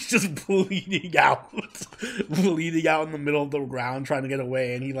to he's just bleeding out in the middle of the ground trying to get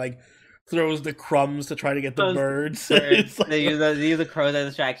away, and he like throws the crumbs to try to get the birds. Birds. Like, they use the crows as a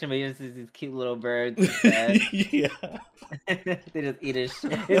distraction, but he uses these cute little birds instead. Yeah. They just eat his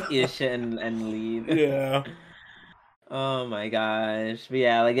shit and leave. Yeah. Oh my gosh. But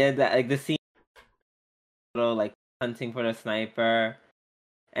yeah, like the scene, like hunting for the sniper,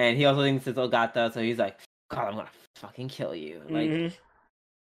 and he also thinks it's Ogata, so he's like, God, I'm gonna fucking kill you. Like,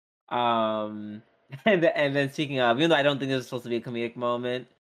 and then speaking of, even though I don't think this was supposed to be a comedic moment,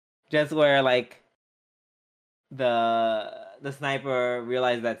 just where like the sniper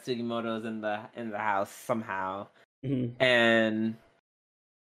realized that Sugimoto's in the house somehow, and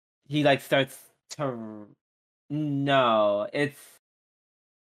he like starts to no, it's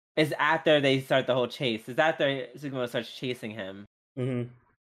after they start the whole chase. It's after Sugimoto starts chasing him.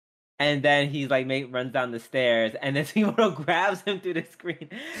 And then he's like runs down the stairs, and then Sugimoto grabs him through the screen,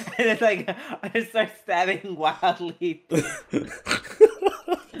 and it's like I start stabbing wildly.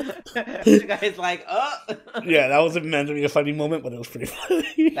 The guy's like, oh. Yeah, that wasn't meant to be a funny moment, but it was pretty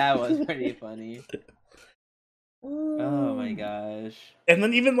funny. That was pretty funny. Oh my gosh! And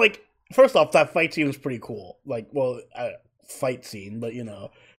then even like, first off, that fight scene was pretty cool. Like, well, fight scene, but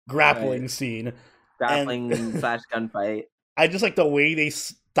grappling scene, grappling / gunfight. I just like the way they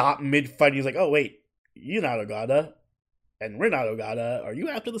stop mid fight. He's like, "Oh wait, you're not Ogata, and we're not Ogata. Are you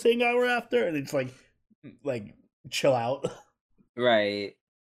after the same guy we're after?" And it's like chill out. Right.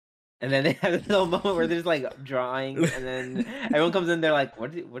 And then they have this little moment where they're just like drawing, and then everyone comes in. They're like,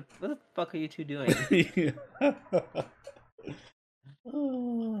 "What the fuck are you two doing?"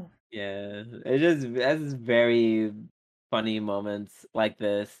 Oh. Yeah, it just that's very funny moments like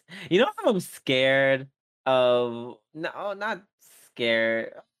this. You know what I'm scared of? No, not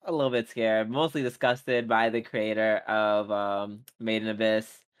scared. A little bit scared. Mostly disgusted by the creator of Made in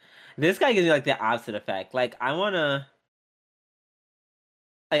Abyss. This guy gives me like the opposite effect. I just want to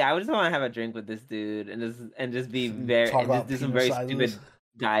have a drink with this dude and just be very Talk and just about do some penis very sizes. stupid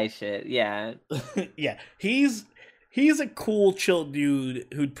guy shit. Yeah, Yeah, he's a cool, chill dude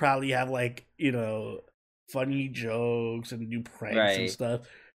who'd probably have like funny jokes and do pranks and right. stuff.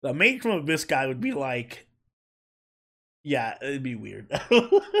 The mate from Abyss guy would be like, yeah, it'd be weird.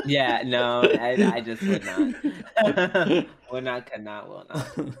 Yeah, no, I just would not. Would not, could not, will not.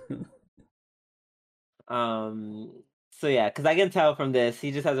 So yeah, because I can tell from this,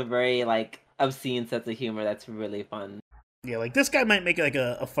 he just has a very like obscene sense of humor that's really fun. Yeah, like this guy might make like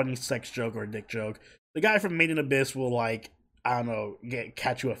a funny sex joke or a dick joke. The guy from Made in Abyss will like, I don't know,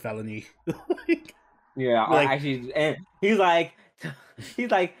 catch you a felony. like, Yeah, or like actually, and he's like, he's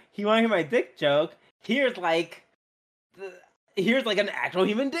like, you want to hear my dick joke? Here's like, the, here's like an actual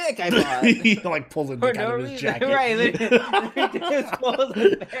human dick I bought he like pulls a for dick out no of his reason, jacket, right? Literally, just pulls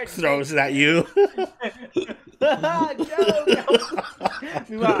a bare throws dick. it at you. Joke.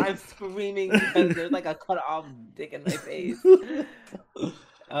 Meanwhile, I'm screaming because there's like a cut off dick in my face.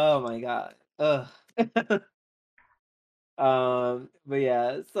 Oh my god. Ugh. But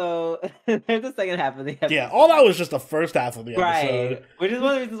yeah, so there's the second half of the Yeah, all that episode. was just the first half of the episode. Right. Which is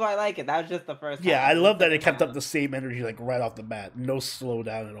one of the reasons why I like it. That was just the first Yeah, I half. And the love that it second kept up half. the same energy like right off the bat. No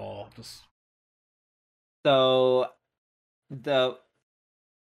slowdown at all. Just So the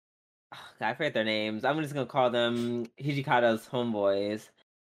I forget their names. I'm just gonna call them Hijikata's homeboys.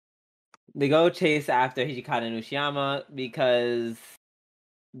 They go chase after Hijikata and Ushiyama because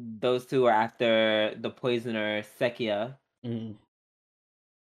those two are after the poisoner Sekia. mm.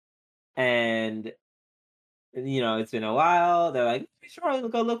 And it's been a while. They're like, sure, we'll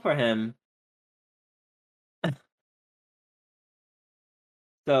go look for him.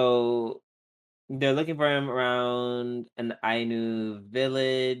 So they're looking for him around an Ainu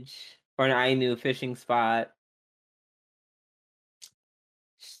village or an Ainu fishing spot.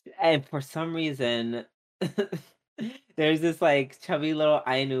 And for some reason, there's this like chubby little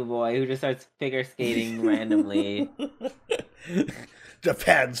Ainu boy who just starts figure skating randomly.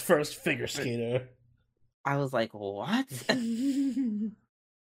 Japan's first figure skater. I was like, what?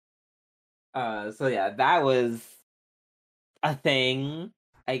 So yeah, that was a thing,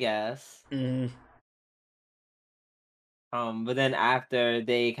 I guess. mm. But then after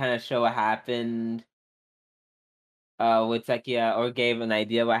they kind of show what happened, with Sekia or gave an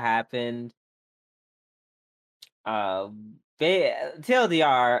idea what happened. TLDR,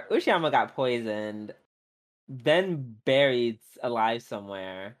 Ushiyama got poisoned, then buried alive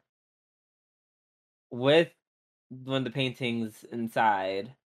somewhere with one of the paintings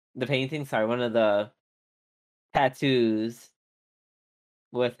inside. The painting, sorry, one of the tattoos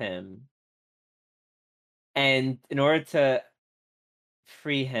with him. And in order to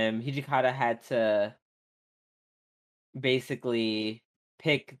free him, Hijikata had to basically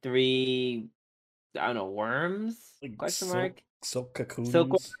pick three, I don't know, worms? Like Question mark. silk cocoons.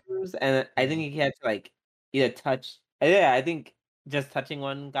 Silkworms, and I Yeah. think he had to like either touch. Yeah, I think just touching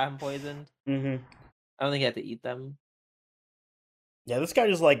one got him poisoned. Mm-hmm. I don't think he had to eat them. Yeah, this guy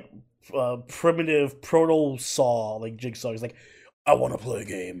is like primitive proto saw like jigsaw. He's like, I want to play a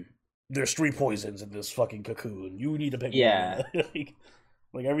game. There's 3 poisons in this fucking cocoon. You need to pick one. Yeah,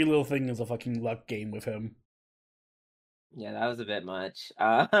 like every little thing is a fucking luck game with him. yeah, that was a bit much.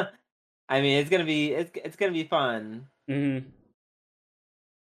 I mean, it's gonna be fun, Mm-hmm.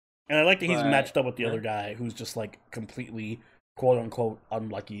 And I like that he's but matched up with the huh? other guy who's just like completely quote unquote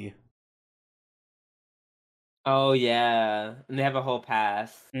unlucky. Oh yeah, and they have a whole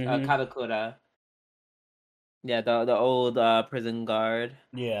past. Mm-hmm. Katakura, yeah, the old prison guard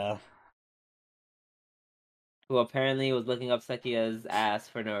Yeah. who apparently was looking up Sekia's ass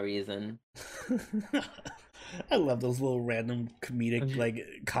for no reason. I love those little random comedic like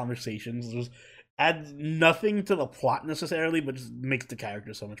conversations. Just add nothing to the plot necessarily, but just makes the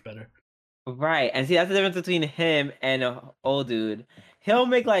character so much better. Right, and see that's the difference between him and a old dude. He'll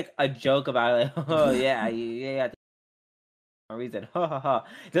make like a joke about it. Oh yeah, yeah, no reason. Ha ha ha.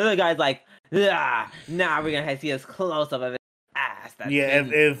 The other guy's like, ah, now we're gonna see his close up of his ass Yeah,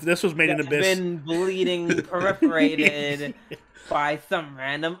 if this was made in that's Abyss, been bleeding, perforated by some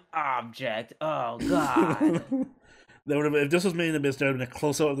random object. Oh god. There would have if this was made in Abyss, there would have been a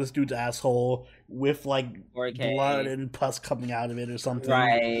close up of this dude's asshole with like 4K. blood and pus coming out of it or something.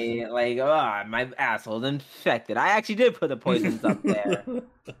 Right, like, oh, my asshole's infected. I actually did put the poisons up there,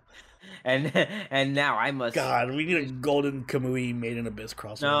 and and now I must. God, we need a Golden Kamui made in Abyss No,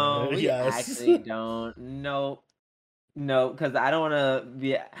 crossover. we Yes. actually don't. No, no, because I don't want to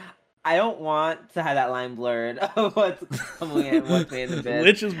be. I don't want to have that line blurred of what's coming in, what's made in Abyss.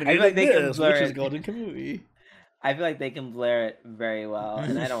 Which is I made feel in like they can Abyss, blur which is it. Golden Kamui. I feel like they can blur it very well,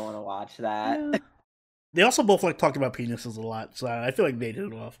 and I don't want to watch that. Yeah. They also both like talked about penises a lot, so I feel like they did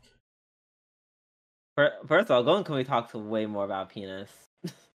it off. First of all, Golden Kamuy talks way more about penis.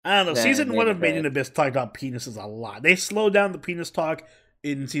 I don't know. Than Season 1 of Made in Abyss. Abyss talked about penises a lot. They slowed down the penis talk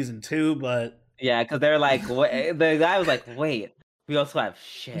in season 2, but Yeah, because they're like, the guy was like, wait, we also have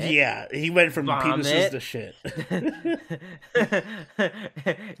shit. yeah, he went from Vomit. penises to shit.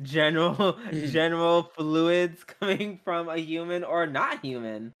 general fluids coming from a human or not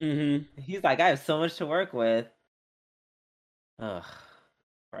human. Mm-hmm. He's like, I have so much to work with. Ugh,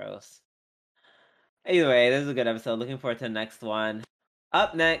 gross. Either way, this is a good episode. Looking forward to the next one.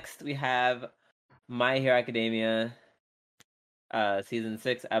 Up next, we have My Hero Academia, season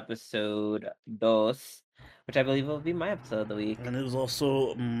 6, episode 2, which I believe will be my episode of the week. And it was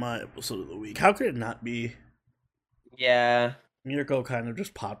also my episode of the week. How could it not be? Yeah. Miriko kind of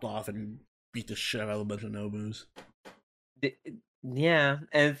just popped off and beat the shit out of a bunch of Nobus. Yeah,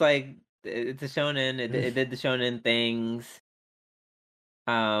 and it's like, it's a shonen. It did the shonen things.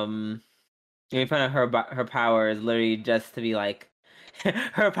 You find out her power is literally just to be like,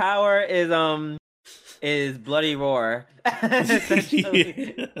 her power is bloody roar.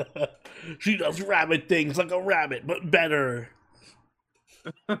 She does rabbit things like a rabbit, but better.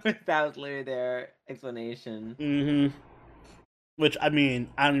 That was literally their explanation. Mm-hmm. Which, I mean,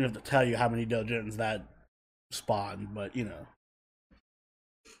 I don't even have to tell you how many dojins that spawned, but you know.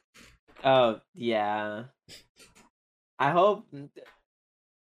 Oh yeah. I hope.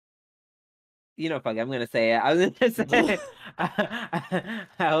 You know, fuck it, I'm gonna say it. I was gonna say, I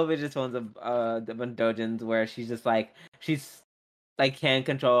hope it just owns a bunch of dojins where she's like can't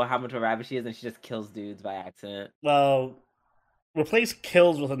control how much of a rabbit she is, and she just kills dudes by accident. Well, replace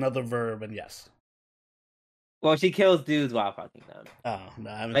kills with another verb, and yes. Well, she kills dudes while fucking them. Oh no,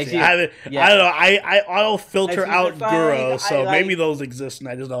 I haven't Like seen. she- I don't know. I auto filter Like, she's out just like, Guro, so I maybe like- those exist, and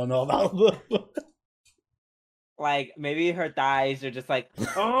I just don't know about them. Like maybe her thighs are just like,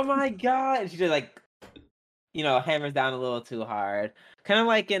 oh my god, and she just like, hammers down a little too hard. Kind of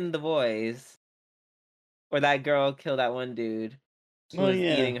like in The Boys, where that girl killed that one dude who was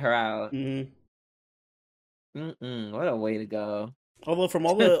eating her out. Mm-hmm. What a way to go. Although from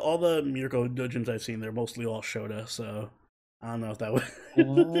all the Mirko dojins I've seen, they're mostly all Shota, so I don't know if that would.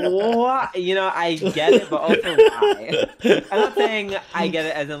 What? I get it, but also why? I'm not saying I get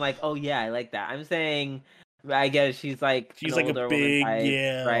it as in like, oh yeah, I like that. I'm saying I get it. She's like She's an like a older big, woman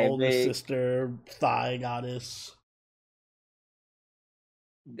type, right? older Big. sister, thigh goddess.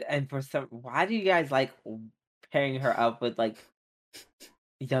 And why do you guys like pairing her up with like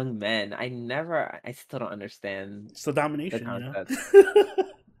young men? I still don't understand It's the domination, the concept.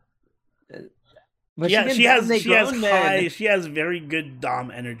 But yeah, she has very good dom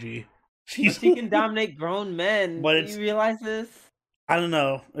energy. She can dominate grown men. But Do you realize this? I don't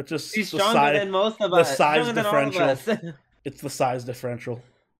know. It's just she's stronger than most of us. The size Stronger than all of differential. us. It's the size differential.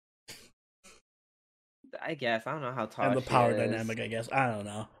 I guess I don't know how tall and the she power is. dynamic. I guess I don't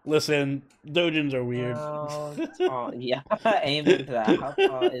know. Listen, dojins are weird. Oh, yeah, aim into that. How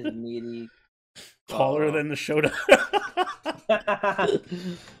tall is Miriko? Taller than the Shota.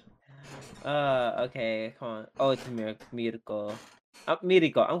 Okay, come on. Oh, it's Miriko.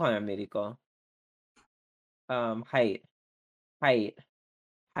 Miriko. I'm calling her Miriko. Height.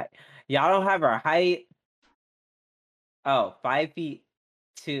 Y'all don't have her height. Oh, 5'2".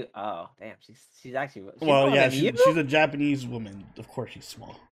 Oh, damn. She's actually. Well, yeah, she's a Japanese woman. Of course, she's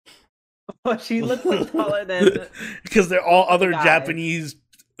small. Oh, she looks like taller than. Because they're all other guy. Japanese.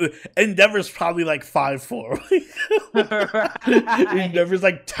 Endeavor's probably like 5'4". Right. Endeavor's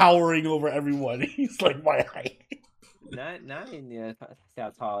like towering over everyone. He's like my height. Not even how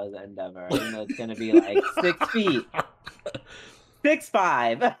tall is Endeavor. It's gonna be like 6 feet.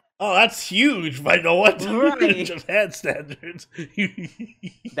 6'5". Oh, that's huge by no one Right. Japan standards.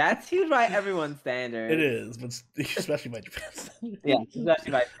 That's huge by everyone's standards. It is, but especially by Japan standards. Yeah,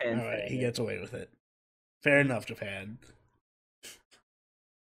 especially by Japan. All right, he gets away with it. Fair enough, Japan.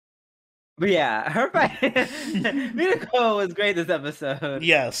 But yeah, her fight. Miriko was great this episode.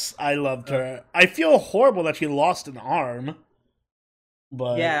 Yes, I loved her. I feel horrible that she lost an arm.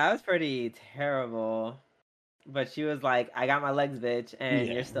 But yeah, that was pretty terrible. but she was like, "I got my legs, bitch, and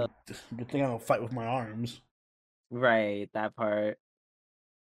you're Yeah, still good thing I don't fight with my arms. right." That part.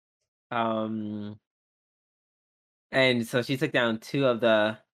 Um, and so she took down two of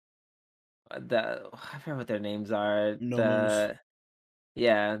the I forget what their names are. Nomus,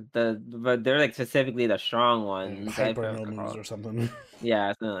 But they're like specifically the strong ones. I hyper forget what they're nomus called. or something. Yeah,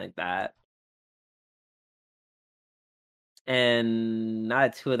 something like that. And now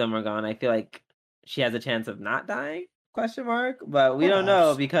that two of them are gone, I feel like she has a chance of not dying? Question mark. But we don't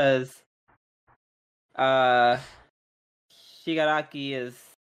know Perhaps. because uh Shigaraki is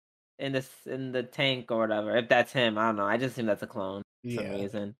in the tank or whatever. If that's him, I don't know. I just assume that's a clone for some Yeah.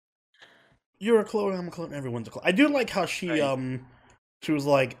 reason. You're a clone, I'm a clone, everyone's a clone. I do like how Right. she was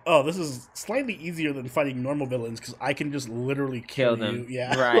like, "Oh, this is slightly easier than fighting normal villains because I can just literally kill Kill you." them.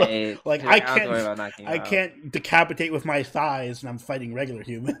 Yeah, Right. like She's like, I don't have to worry about knocking you I out. can't decapitate with my thighs, and I'm fighting regular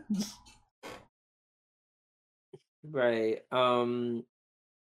humans. Right.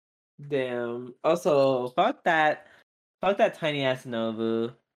 Damn. Also, fuck that tiny ass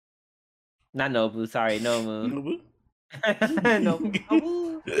Nobu. Not Nobu, sorry, Nomu. Nobu.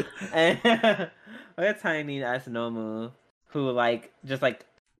 Nobu. And fuck that tiny ass Nomu who like just like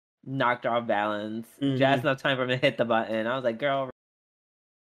knocked her off balance. Just Hmm. enough time for him to hit the button. I was like, girl,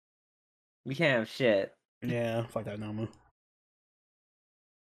 we can't have shit. Yeah, fuck that Nomu.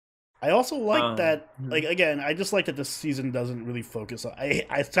 I also like that. Like Mhm. again, I just like that this season doesn't really focus on.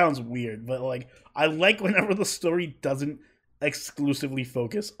 It sounds weird, but like I like whenever the story doesn't exclusively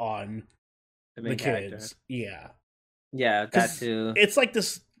focus on The the main character. kids. Yeah, Yeah, that because too. it's like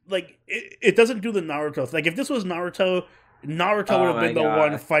this. Like it doesn't do the Naruto. Like if this was Naruto, Naruto would Oh have my been the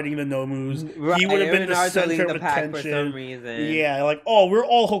one god. fighting the Nomus. Right. He would have It been was the Naruto center leading of the pack for some attention. reason. Yeah, like oh, we're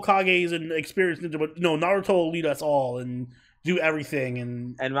all Hokages and experienced ninja, but no, Naruto will lead us all and do everything.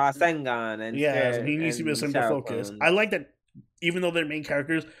 And And Rasengan and yes, and he Spirit needs to be a and central Shadow focus. I Clones. like that even though they're main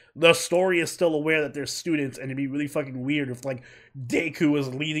characters, the story is still aware that they're students, and it'd be really fucking weird if like Deku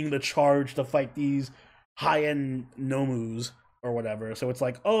was leading the charge to fight these high end Nomus or whatever. So it's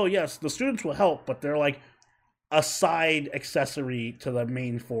like, oh yes, the students will help, but they're like a side accessory to the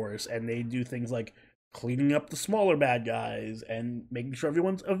main force, and they do things like cleaning up the smaller bad guys and making sure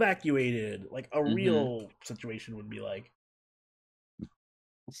everyone's evacuated, like a Mm-hmm. real situation would be like.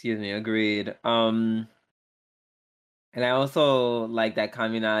 Excuse me, agreed. And I also like that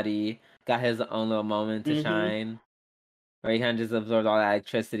Kaminari got his own little moment to Mm-hmm. shine, where he kind of just absorbed all that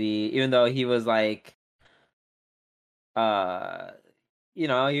electricity, even though he was like, uh, he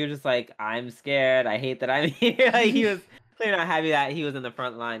was just like, I'm scared. I hate that I'm here. Like, he was clearly not happy that he was in the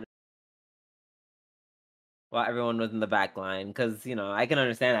front line while everyone was in the back line. Because I can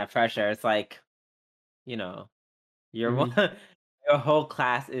understand that pressure. It's like, you know, your one, Mm-hmm. your whole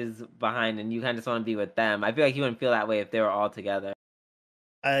class is behind, and you kind of just want to be with them. I feel like he wouldn't feel that way if they were all together.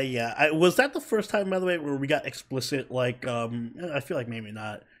 Yeah. Was that the first time, by the way, where we got explicit? Like, I feel like maybe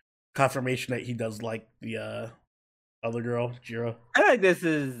not confirmation that he does like the other girl, Jiro. I feel like this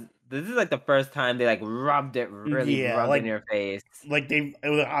is like the first time they like rubbed it really Yeah, rubbed in your face. they it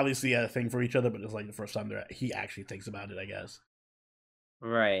was obviously a thing for each other, but it's like the first time that he actually thinks about it. I guess.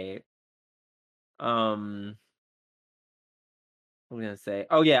 Right. Um, what was I gonna say?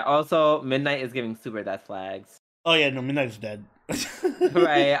 Oh yeah, also Midnight is giving super death flags. Oh yeah, no, Midnight's dead.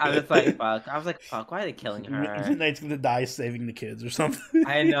 Right. I'm just like, fuck. I was like, fuck, why are they killing her? Midnight's gonna die saving the kids or something.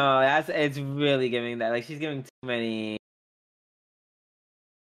 I know, it's really giving that. Like she's giving too many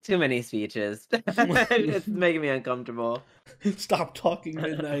speeches. It's making me uncomfortable. Stop talking,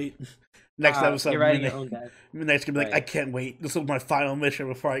 Midnight. Next You're episode, writing your own death. Midnight's gonna be like, I Right. can't wait. This is my final mission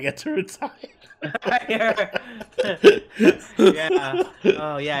before I get to retire. Yeah.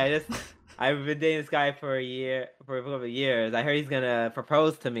 Oh yeah. I've been dating this guy for a couple of years. I heard he's gonna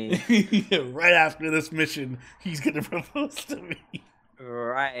propose to me. Right after this mission, he's gonna propose to me.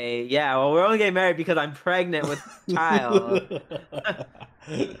 Right. Yeah. Well, we're only getting married because I'm pregnant with child.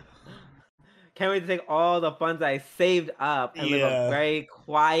 Can't wait to take all the funds I saved up and live a Yeah, very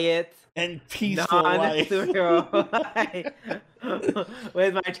quiet, and peaceful life. non-superhero life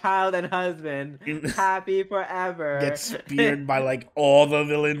with my child and husband, happy Get forever. speared by like all the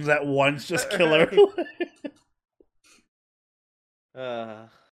villains at once, just kill her. Right. Uh,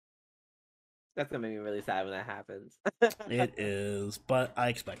 that's gonna make me really sad when that happens. It is, but I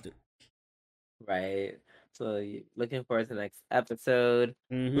expect it. Right. So looking forward to the next episode.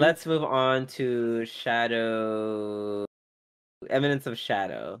 Mm-hmm. Let's move on to Shadow. Eminence of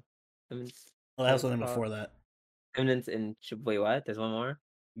Shadow. Eminence, Well, that what was is it something called? before that. Eminence in wait, what? There's one more?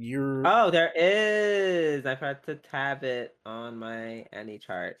 You're Oh, there is. I forgot to tab it on my Annie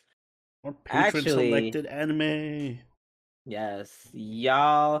chart. Or patron Actually, selected anime. yes,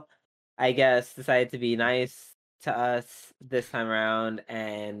 y'all, I guess, decided to be nice to us this time around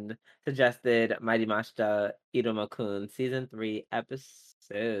and suggested Mighty Mashita Iruma-kun Season 3,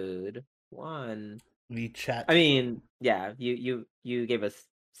 Episode 1. The I chat. mean, yeah, you gave us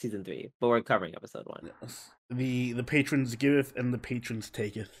Season 3, but we're covering Episode 1. Yes. The patrons giveth and the patrons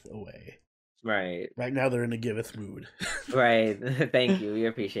taketh away. Right. Right now they're in a giveth mood. Right. Thank you. We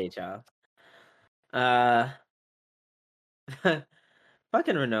appreciate y'all. Uh fucking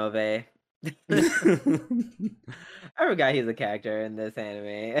Renove. I forgot he's a character in this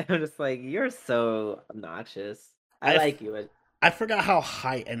anime. I'm just like, you're so obnoxious. I I like you. I forgot how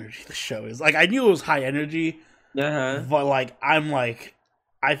high energy the show is. Like I knew it was high energy, Uh-huh. but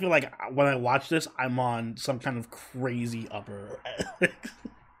I feel like when I watch this, I'm on some kind of crazy upper.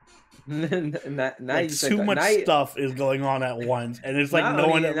 Now Like you took too much now stuff is going on at once, and it's like not no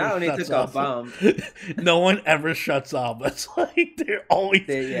one only ever not only shuts took a up. bump. No one ever shuts up. It's like they're always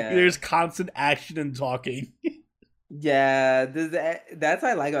Yeah. there's constant action and talking. Yeah, that's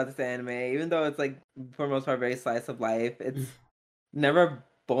what I like about this anime. Even though it's like for the most part very slice of life, it's never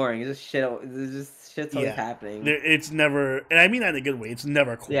boring. It's just shit. It's just shit's always Yeah, happening. it's never, and I mean that in a good way. It's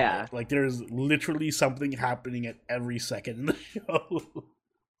never quiet. Yeah, Like there's literally something happening at every second in the show.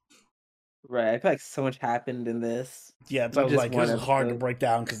 right. I feel like so much happened in this. Yeah, so I was Just like, this one is hard to episode. break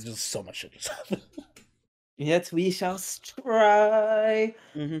down because there's so much shit. Yet we shall try.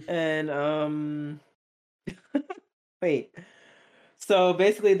 Mm-hmm. And wait. So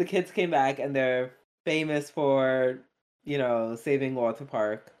basically, the kids came back and they're famous for, saving Walter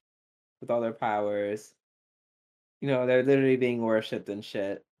Park with all their powers. They're literally being worshipped and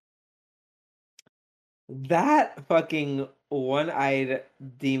shit. That fucking one-eyed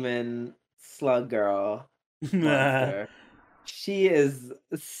demon slug girl monster. She is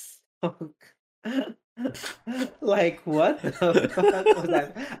so like, what the fuck was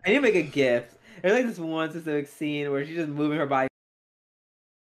that? I need to make a gift. There's like this one specific scene where she's just moving her body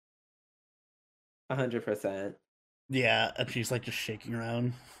 100%. Yeah, and she's like just shaking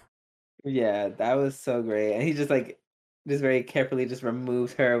around. Yeah, that was so great. And he just very carefully just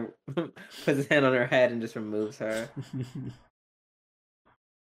removes her, puts his hand on her head and just removes her.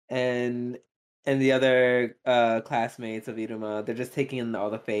 And the other classmates of Iruma, they're just taking in all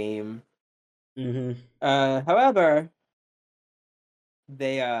the fame. Mm-hmm. However,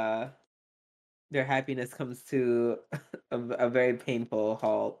 they their happiness comes to a very painful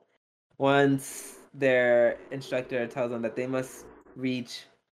halt once their instructor tells them that they must reach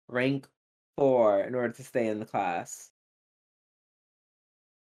rank 4 in order to stay in the class.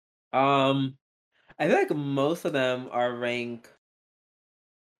 I feel like most of them are rank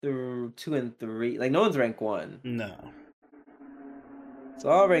through 2 and 3. Like no one's rank 1. No. So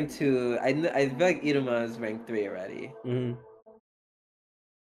all rank 2. I feel like Iruma is rank 3 already. Mm-hmm.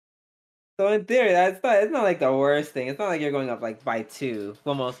 So in theory, it's not like the worst thing. It's not like you're going up like by 2.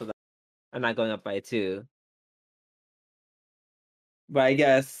 Well, most of them are not going up by 2. But I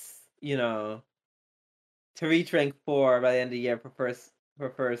guess, to reach rank 4 by the end of the year for first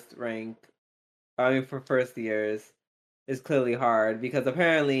years is clearly hard because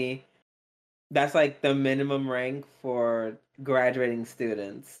apparently that's like the minimum rank for graduating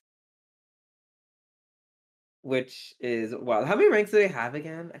students, which is well, how many ranks do they have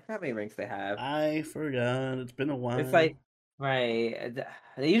again? I forgot how many ranks they have. I forgot. It's been a It's while. like right.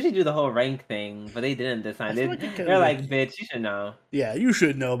 They usually do the whole rank thing, but they didn't this I time. feel like it They're can like, like, bitch, you should know. yeah, you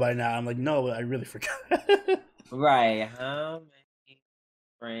should know by now. I'm like, no, I really forgot. Right. How many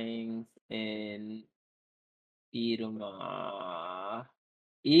ranks in Iruma?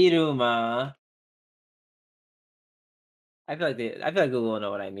 Iruma. I feel like Google will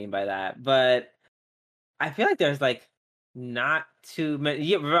know what I mean by that. But I feel like there's like not too many.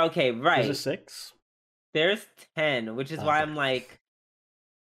 Yeah, okay, Is it right. 6? There's 10, which is why Okay. I'm like,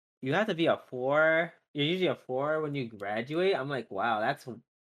 you have to be a 4. You're usually a 4 when you graduate. I'm like, wow, I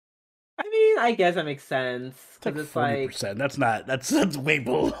mean, I guess that makes sense It's like because it's like, 40%. That's not. That's way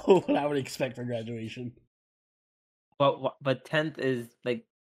below what I would expect for graduation. but 10th is like,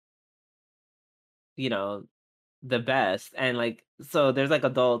 you know, the best, and like, so there's like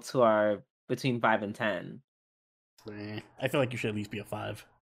adults who are between 5 and 10. I feel like you should at least be a 5.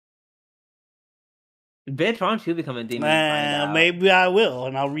 Bitch, why don't you become a demon and find out? Maybe I will,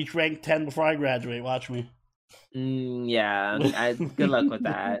 and I'll reach rank 10 before I graduate. Watch me. Yeah, good luck with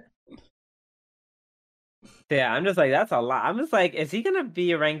that. Yeah, I'm just like, that's a lot. I'm just like, is he gonna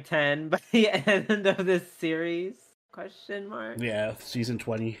be rank 10 by the end of this series? Question mark. Yeah, season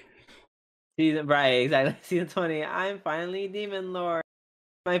 20. Season right, exactly. Season 20. I'm finally Demon Lord.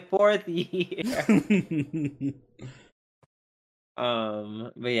 my fourth year.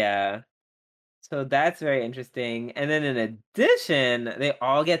 But yeah. So that's very interesting. And then in addition, they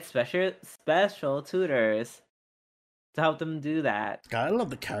all get special tutors to help them do that. God, I love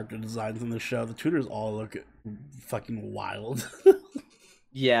the character designs in the show. The tutors all look fucking wild.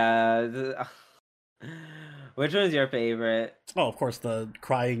 Yeah. Which one's your favorite? Oh, of course, the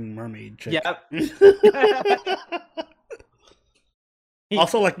crying mermaid chick. Yep.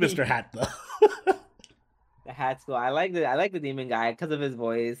 Also, like Mr. The Hat though. hat school. I like the demon guy because of his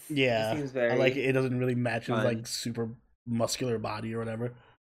voice. He just Yeah, seems I like very it. It doesn't really match his fun. like super muscular body or whatever.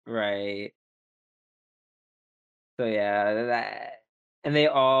 Right. So yeah, that and they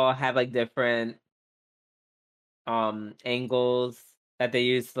all have like different angles that they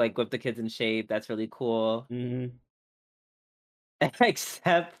use to like whip the kids in shape. That's really cool. Hmm.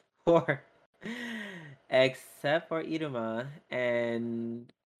 except for except for Iruma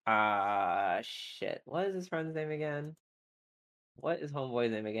and shit. What is his friend's name again? What is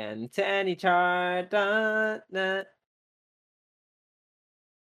homeboy's name again? Tanny chart. Let's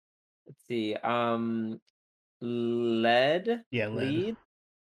see. Lead Yeah, lead. lead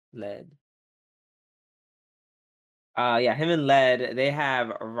lead. Yeah, him and Lead, they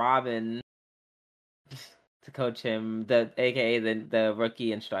have Robin to coach him, the aka the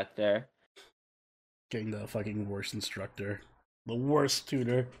rookie instructor. Getting the fucking worst instructor, the worst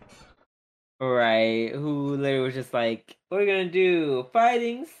tutor. Right, who literally was just like, "What are we gonna do?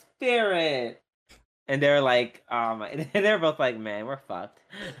 Fighting spirit." And they're like, they're both like, "Man, we're fucked."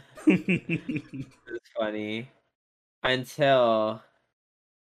 It's funny. Until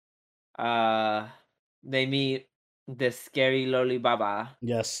uh they meet this scary loli baba.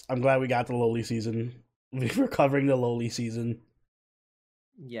 Yes, I'm glad we got the lowly season. We're covering the lowly season.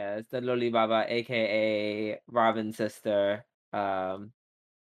 Yes, the loli baba, aka Robin's sister. I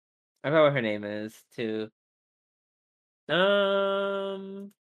forgot what her name is too.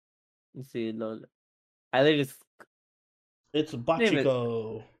 Um, let's see. I literally just It's name it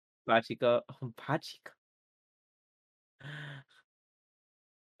Bachiko, Bachiko. Bachiko.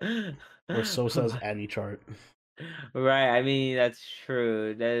 or so says Annie Chart. Right. I mean, that's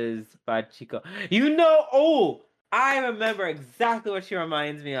true. That is Bachiko. You know. Oh, I remember exactly what she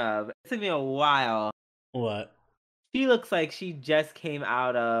reminds me of. It took me a while. What? She looks like she just came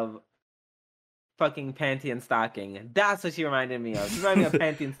out of fucking Panty and Stocking. That's what she reminded me of. She reminded me of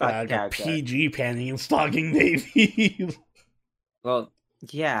Panty and Stocking Like a character. PG panty and stocking baby. Well,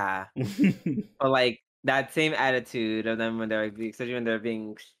 yeah. Or like that same attitude of them when they're like, especially when they're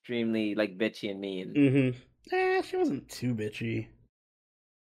being extremely like bitchy and mean. She wasn't too bitchy.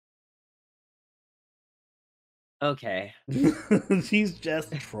 Okay. She's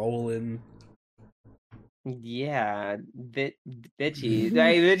just trolling. Yeah, bitchy.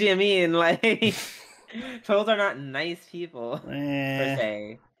 Like bitchy and mean, like trolls are not nice people per eh.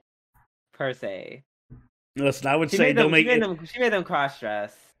 se. Per se. Listen, I would She say made don't them she make made it them she made them cross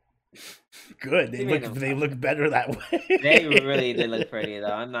dress. good. She made them They cross look dress. better that They really did way. look pretty though.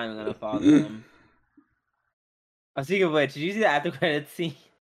 I'm not even gonna fault them. Oh, speaking of which, did you see the after credits scene?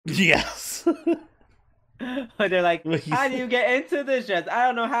 Yes. Where they're like, He's- how do you get into this dress? I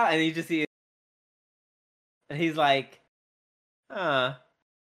don't know how. And you just see, and he's like, huh,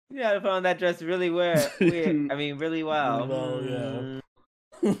 you gotta put on that dress really weird. I mean, really really well. well, yeah.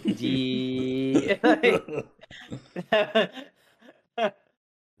 Gee. Like,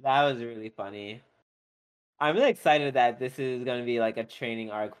 that was really funny. I'm really excited that this is gonna be like a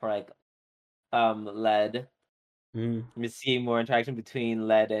training arc for like Led. Mm. We see more interaction between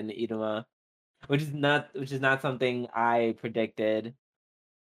Led and Idoma, which is not something I predicted.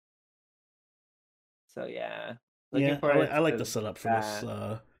 So yeah, looking Yeah, I forward like the to setup for this.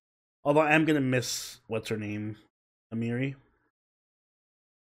 that. Although I am gonna miss what's her name, Amiri.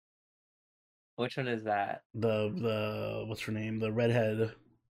 Which one is that? The what's her name? The redhead.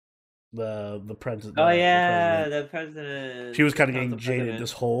 Oh The yeah, president. the She president, was kind of getting council jaded president.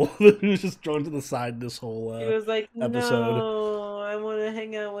 this whole. He was just thrown to the side this whole She was like, episode. "No, I want to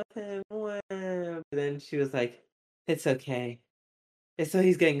hang out with him." But then she was like, "It's okay. It's so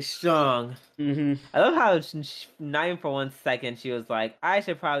he's getting strong." Hmm. I love how not even for 1 second she was like, "I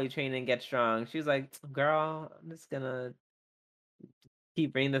should probably train and get strong." She was like, "Girl, I'm just gonna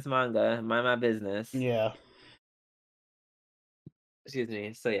keep reading this manga, mind my business." Yeah. Excuse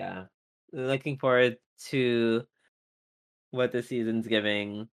me. So yeah, looking forward to what the season's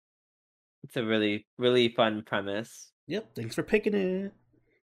giving. It's a really, really fun premise. Yep. Thanks for picking it.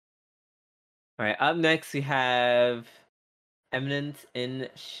 All right, up next we have Eminence in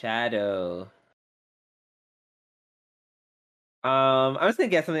Shadow. I'm just gonna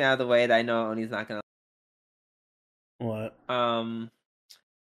get something out of the way that I know Oni's not gonna. What? Um,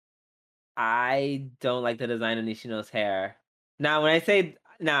 I don't like the design of Nishino's hair. Now, when I say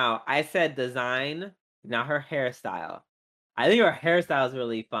now, I said design, not her hairstyle. I think her hairstyle is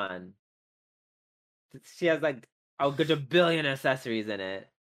really fun. She has like a good billion accessories in it,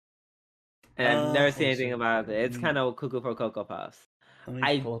 and I've never Let seen me anything see. about it. It's kind of cuckoo for Cocoa Puffs. Let me I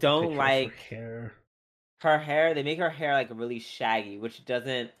pull up a don't picture of her like hair. her hair. They make her hair like really shaggy, which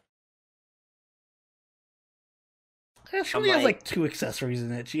doesn't. Yeah, she I'm only has like, like two accessories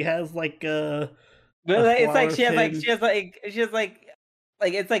in it. She has like but a like, it's like flower pin. she has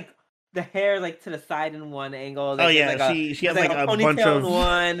like it's like the hair like to the side in one angle. Oh Like yeah, she there's has like like a a bunch ponytail in of.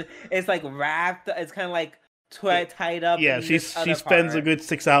 one. It's like wrapped. It's kind of like tied up Yeah, in this she other spends a part. good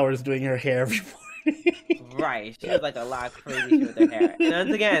 6 hours doing her hair every morning. Right. She has like a lot of crazy shit with her hair. And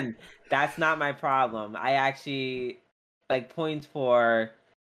once again, that's not my problem. I actually like point for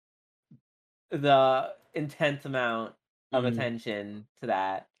the intense amount of Mhm, attention to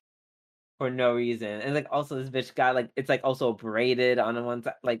that for no reason. And like also this bitch got like it's like also braided on the one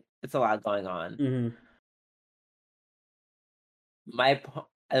side. Like it's a lot going on. mhm.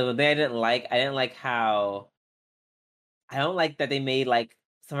 The thing I didn't like how I don't like that they made like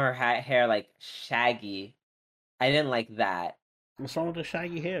some of her hair like shaggy. I didn't like that. What's wrong with the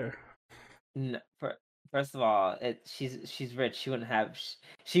shaggy hair? For first of all, she's rich. She wouldn't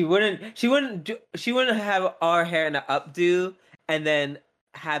have our hair in an updo and then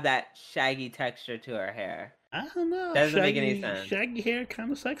have that shaggy texture to her hair. I don't know. That doesn't make any sense. Shaggy hair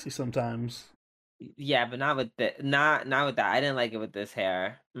kind of sexy sometimes. Yeah, but not with the not with that. I didn't like it with this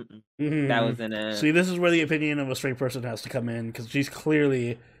hair. Mm-mm. That Hmm. wasn't it. See, this is where the opinion of a straight person has to come in because she's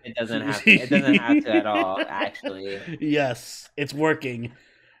clearly. It doesn't have to. It doesn't have to at all. Actually, Yes, it's working.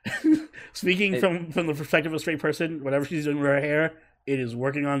 Speaking it from the perspective of a straight person, whatever she's doing with her hair, it is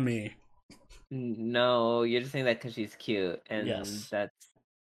working on me. no. You're just saying that because she's cute, and Yes. that's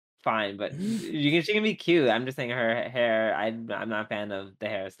fine, but she can be cute. I'm just saying her hair. I'm not a fan of the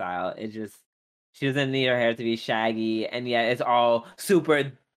hairstyle. It just she doesn't need her hair to be shaggy, and yet it's all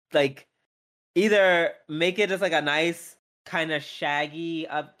super like either make it just like a nice kind of shaggy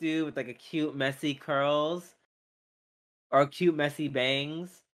updo with like a cute messy curls or cute messy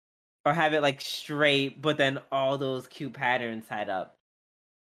bangs, or have it like straight, but then all those cute patterns tied up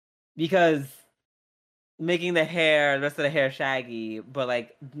because making the rest of the hair shaggy, but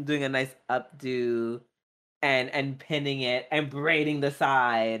like doing a nice updo and pinning it and braiding the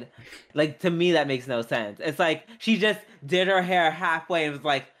side. Like to me that makes no sense. It's like she just did her hair halfway and was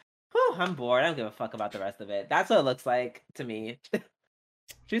like, "Whew, I'm bored. I don't give a fuck about the rest of it." That's what it looks like to me.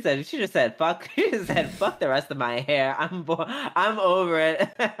 She just said fuck she just said fuck the rest of my hair. I'm bored. I'm over it.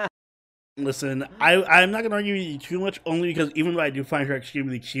 Listen, I'm not gonna argue with you too much, only because even though I do find her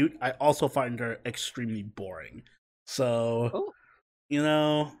extremely cute, I also find her extremely boring. So, Oh, you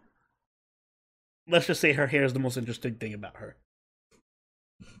know, let's just say her hair is the most interesting thing about her.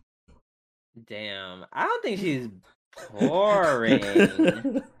 damn. I don't think she's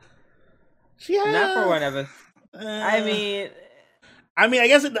boring. She Not for has. whatever. I Uh, mean, I mean, I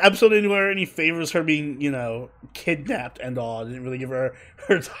guess the episode didn't do her any favors. Her being, kidnapped and all, didn't really give her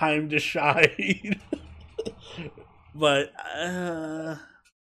time to shine. But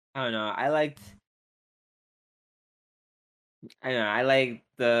I don't know. I don't know. I like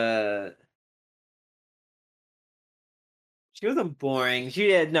the she wasn't boring. She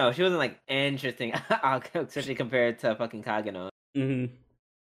did no, she wasn't like interesting, especially compared to fucking Kageno. mhm,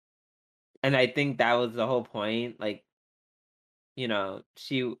 And I think that was the whole point. Like,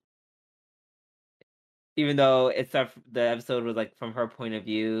 she even though the episode was like from her point of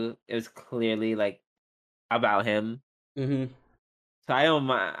view, it was clearly like about him. mhm. So I don't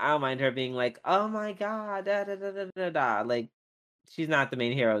mind her being like, oh my god, da da da da da da. Like, she's not the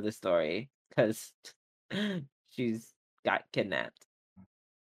main hero of the story because she's got kidnapped.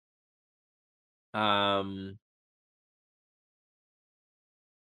 Um,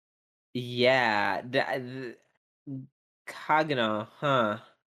 yeah, Kageno, huh?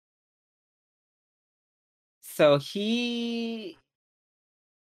 So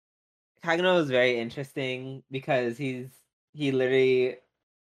Kageno is very interesting because he literally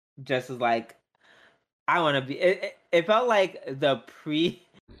just was like, I want to be. It felt like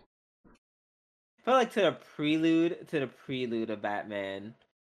felt like to the prelude of Batman,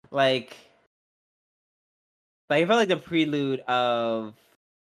 like it felt like the prelude of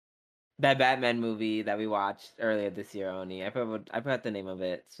that Batman movie that we watched earlier this year. Oni, I forgot the name of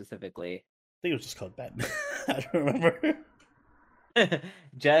it specifically. I think it was just called Batman. I don't remember.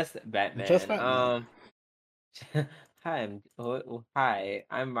 Just Just Batman. Batman. Hi.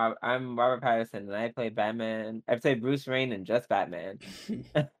 I'm Robert Patterson, and I play Batman. I play Bruce Wayne in just Batman.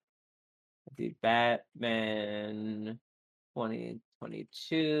 The Batman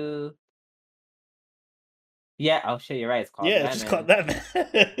 2022. Yeah. Oh shit, you're right. It's called Yeah, it's just called Batman.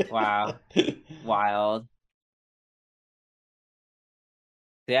 Wow. that. Wild.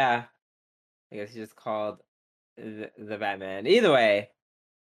 Yeah. I guess you just called the Batman. Either way,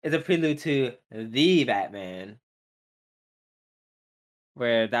 it's a prelude to the Batman,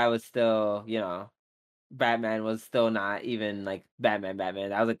 where that was still, Batman was still not even like Batman. Batman.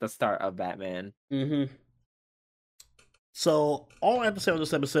 That was like the start of Batman. hmm So all I have to say on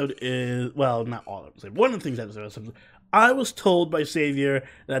this episode is, well, not all I have to say. One of the things I have to say on this episode, I was told by Savior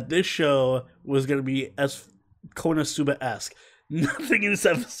that this show was going to be as Konosuba-esque. Nothing in this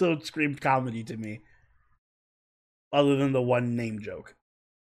episode screamed comedy to me, other than the one name joke.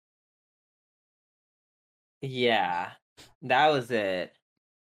 Yeah, that was it.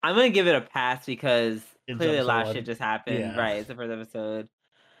 I'm gonna give it a pass because It's clearly a episode lot of shit one. just happened. Yeah. Right, it's the first episode,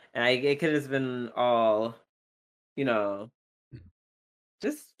 and it could have been all, you know,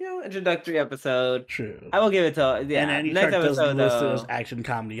 just introductory episode. True. I will give it to And yeah. Next Chart does episode list it as though, action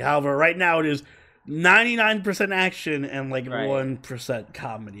comedy. However, right now it is 99% action and like right, 1%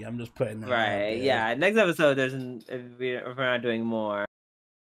 comedy. I'm just putting that out right, there. yeah. Next episode, if we're not doing more,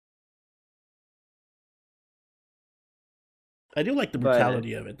 I do like the but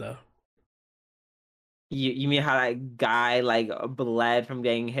brutality of it though. you mean how that guy like bled from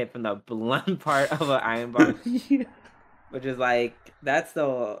getting hit from the blunt part of an iron bar, Yeah. which is like that's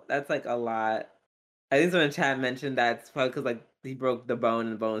like a lot. I think someone in chat mentioned that's probably because like he broke the bone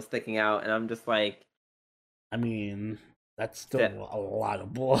and the bone was sticking out, and I'm just like, I mean, that's still "Th- a lot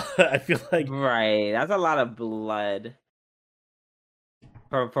of blood. I feel like, right, that's a lot of blood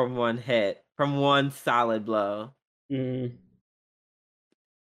from one hit, from one solid blow. mm,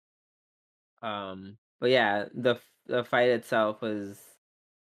 But yeah, the fight itself was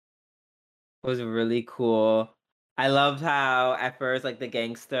really cool. I loved how at first like the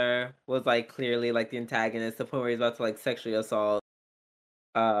gangster was like clearly like the antagonist, the point where he's about to like sexually assault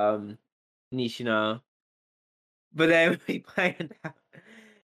um Nishino. But then we find out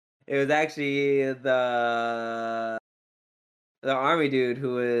it was actually the army dude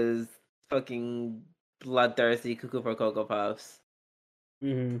who was fucking bloodthirsty cuckoo for Cocoa Puffs.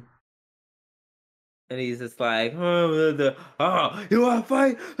 mm, And he's just like, oh, you wanna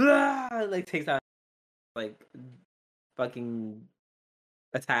fight? Ah! Like takes out like fucking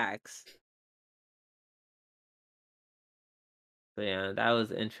attacks. So yeah, that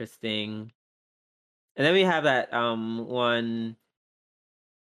was interesting. And then we have that one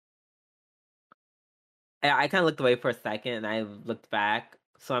I kind of looked away for a second and I looked back.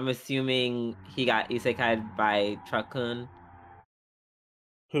 So I'm assuming he got isekai'd by Truck-kun,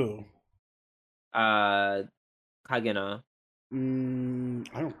 who? uh Kageno.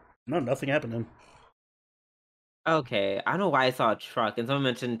 I don't. No, nothing happened to him. Okay, I don't know why I saw a truck and someone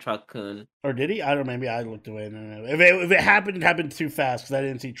mentioned Truck-kun. Or did he? I don't know. Maybe I looked away. No. If it happened, it happened too fast because I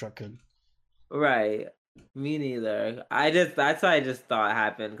didn't see Truckun. Right. Me neither. That's what I just thought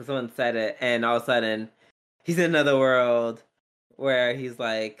happened because someone said it and all of a sudden he's in another world where he's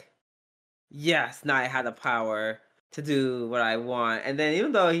like, yes, now I have the power to do what I want. And then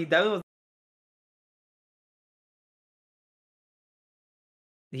even though he definitely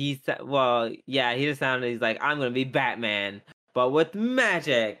was, well, yeah, he just sounded, he's like, I'm gonna be Batman, but with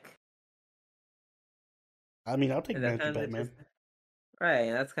magic. I mean, I'll take And that's Magic kind of Batman. just right.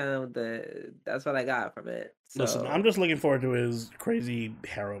 And that's kind of that's what I got from it. Listen, I'm So, just looking forward to his crazy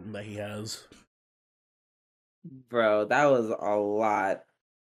harem that he has. bro, that was a lot.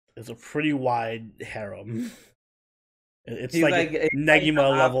 It's a pretty wide harem. It's He's like like, he's like the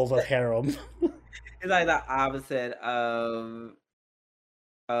Negima levels of opposite. harem. He's like the opposite of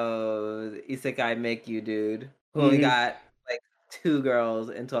Isekai Make You dude, who only hmm got like 2 girls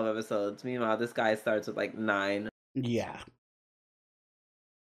in 12 episodes. Meanwhile, this guy starts with like 9. Yeah.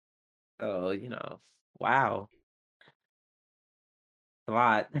 So, wow, a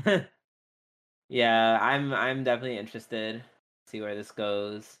lot. Yeah, I'm definitely interested. See where this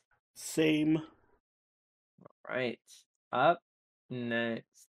goes. Same. Right. Up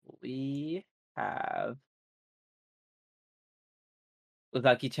next, we have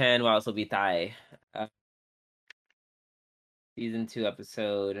Uzaki-chan will also be Tai. Uh, season 2,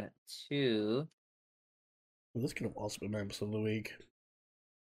 episode 2. Well, this could have also been my episode of the week.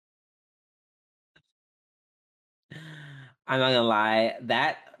 I'm not gonna lie,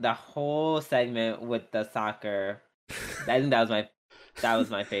 that the whole segment with the soccer, I think that was my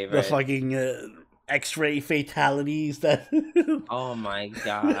The favorite. fucking X-ray fatalities that Oh my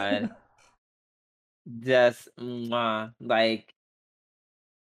god. Just mwah. Like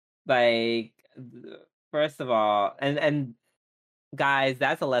first of all, and guys,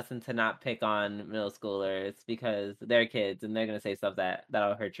 that's a lesson to not pick on middle schoolers because they're kids and they're gonna say stuff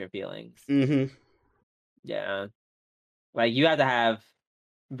that'll hurt your feelings. hmm Yeah. Like you have to have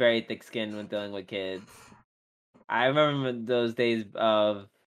very thick skin when dealing with kids. I remember those days of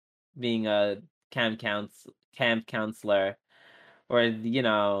being a camp counselor, or I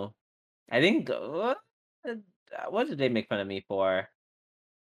think what did they make fun of me for?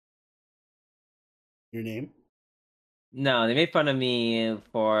 Your name? No, they made fun of me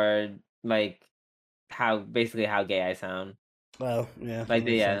for like how gay I sound. Well, yeah, that Like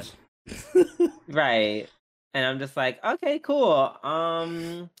makes yeah, sense. right. And I'm just like, okay, cool.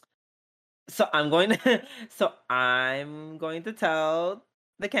 So I'm going to so I'm going to tell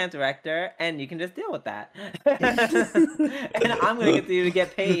the camp director, and you can just deal with that. And I'm gonna continue to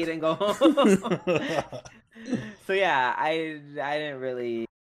get paid and go home. So yeah, I didn't really,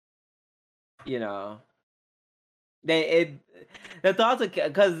 you know, they it the thoughts of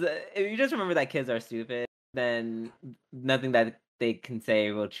because if you just remember that kids are stupid, then nothing that they can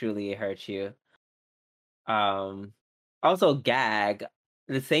say will truly hurt you. Um, Also gag.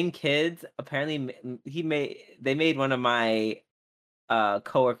 The same kids apparently they made one of my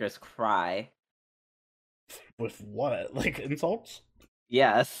coworkers cry. With what? Like insults?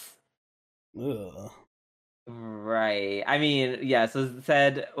 Yes. Ugh. Right. I mean, yes, was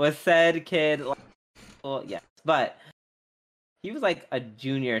said kid like, well, yes, but he was like a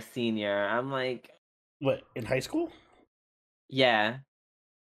junior senior. I'm like, What, in high school? yeah.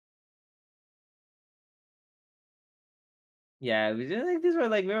 Yeah, these were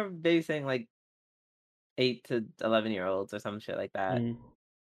like we were babysitting like 8 to 11-year-olds or some shit like that. Mm.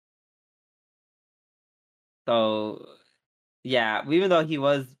 So yeah, even though he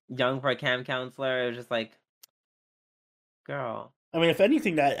was young for a camp counselor, it was just like, girl, I mean, if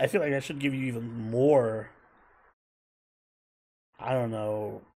anything, that I feel like that should give you even more. I don't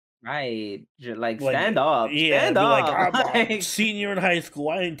know. right? Like Like, yeah, stand be like, up, I'm a like senior in high school.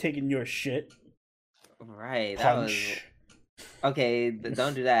 I ain't taking your shit. right. That was Punch. okay.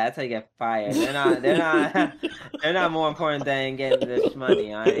 Don't do that. That's how you get fired. They're not more important than getting this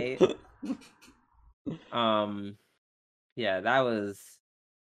money. All right. Um. Yeah, that was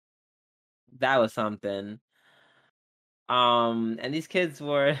something. And these kids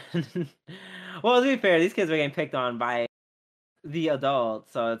were, well, to be fair, these kids were getting picked on by the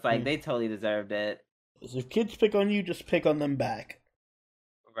adults, so it's like Mm. they totally deserved it, If kids pick on you, just pick on them back.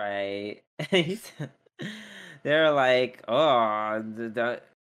 right? They're like, oh,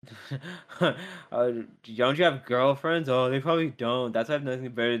 don't you have girlfriends? Oh, they probably don't. That's why I have nothing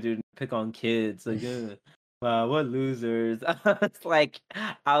better to do than pick on kids. Like, wow, what losers! I was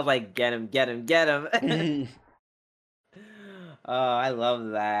like, get him, get him, get him. Mhm. Oh, I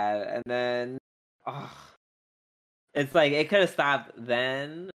love that. And then, oh, it's like it could have stopped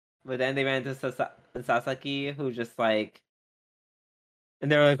then, but then they ran into Sasaki, who just like,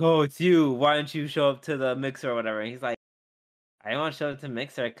 and they're like, "Oh, it's you. Why don't you show up to the mixer or whatever?" And he's like, "I don't want to show up to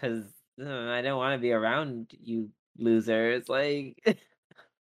mixer because I don't want to be around you losers." Like,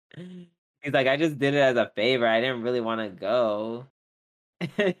 he's like, "I just did it as a favor. I didn't really want to go."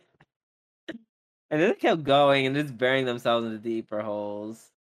 And then they kept going and just burying themselves into deeper holes.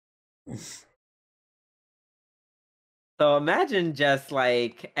 So imagine just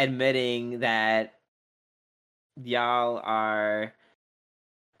like admitting that y'all are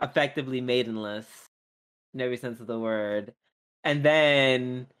effectively maidenless in every sense of the word. And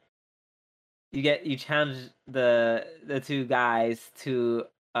then you challenge the two guys to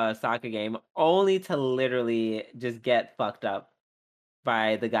a soccer game only to literally just get fucked up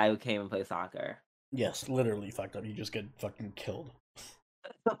by the guy who came and played soccer. Yes, literally fucked up. You just get fucking killed.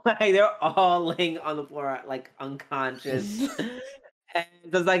 Like they're all laying on the floor like unconscious. And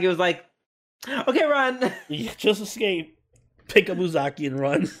it's like it was like, okay, run. Yeah, just escape. Pick up Uzaki and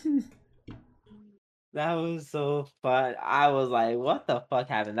run. That was so fun. I was like, what the fuck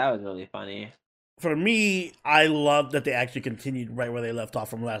happened? That was really funny. For me, I love that they actually continued right where they left off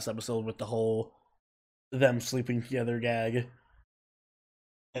from last episode with the whole them sleeping together gag.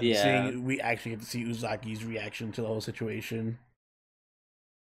 And Yeah. seeing we actually get to see Uzaki's reaction to the whole situation.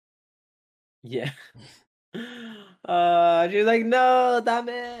 Yeah. She was like, no, damn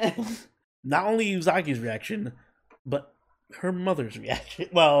it. Not only Uzaki's reaction, but her mother's reaction.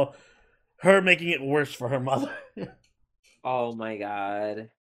 Well, her making it worse for her mother. Oh my god.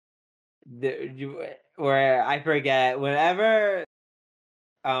 Where I forget whenever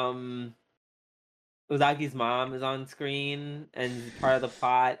um Uzaki's mom is on screen and is part of the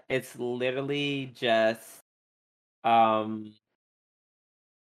plot. It's literally just um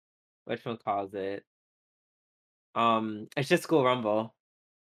which one calls it? It's just School Rumble.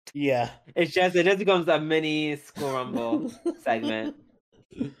 Yeah. It just becomes a mini School Rumble segment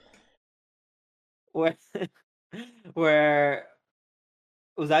where where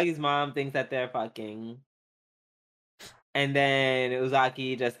Uzaki's mom thinks that they're fucking, and then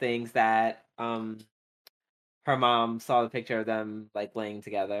Uzaki just thinks that her mom saw the picture of them like laying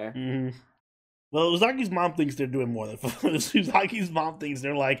together. Mhm. Well, Uzaki's mom thinks they're doing more than Uzaki's mom thinks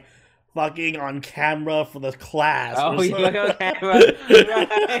they're like fucking on camera for the class or Oh, you something. look on camera,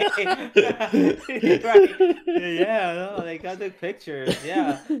 right? Right? Yeah, no, they got the pictures.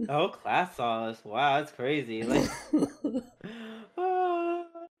 Yeah, the whole class saw us. Wow, that's crazy. Like,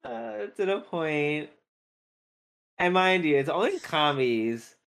 to the point. And mind you, it's only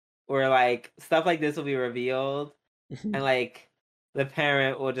comedies where like stuff like this will be revealed, and like the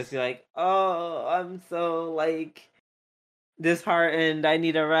parent will just be like, "Oh, I'm so like disheartened. I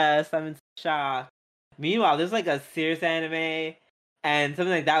need a rest. I'm in shock." Meanwhile, there's like a serious anime, and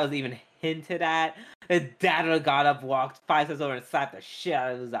something like that was even hinted at. His dad would have got up, walked 5 steps over, and slapped the shit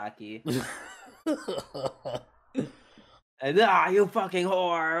out of Uzaki. And you fucking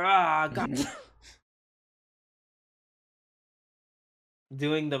whore! God,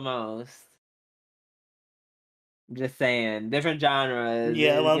 doing the most. I'm just saying, different genres.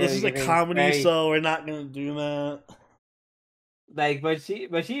 Yeah, It's well, this gonna be is a giving comedy, very so we're not gonna do that. like, but she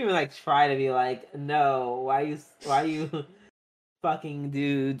even like try to be like, no, why you fucking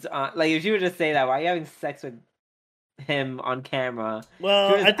dudes on, like if she would just say that, why are you having sex with him on camera? She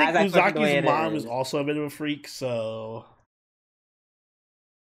Well, would I just ask think that question the Uzaki's way it mom is is. also a bit of a freak, so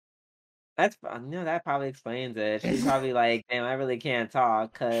That probably explains it. She's probably like, damn, I really can't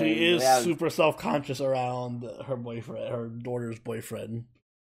talk she because we is have super self conscious around her boyfriend, her daughter's boyfriend.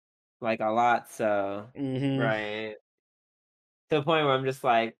 like a lot, so Hmm. right to the point where I'm just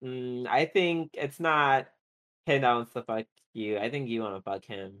like, I think it's not him that wants to fuck you. I think you want to fuck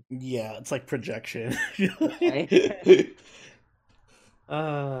him. Yeah, it's like projection. Right?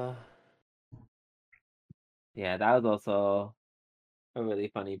 uh, yeah, that was also a really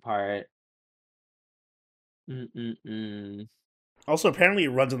funny part. Mm-mm-mm. Also, apparently, it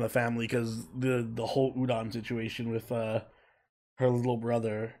runs in the family because the whole udon situation with her little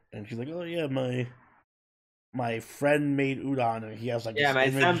brother, and she's like, "Oh yeah, my friend made udon, and he has like Yeah,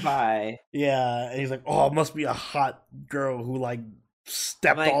 this my image." senpai. Yeah, and he's like, "Oh, it must be a hot girl who like I'm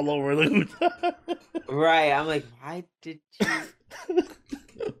stepped like, all over the udon." right. I'm like, why did you?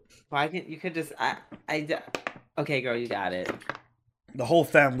 Why can't you could just? Okay, girl, you got it. The whole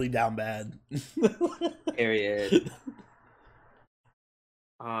family down bad. Period.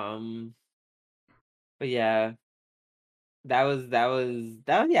 Um, but yeah, yeah. This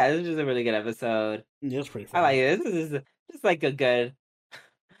was just a really good episode. Yeah, it's pretty I like funny. it. This is just like a good.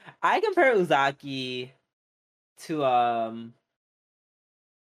 I compare Uzaki to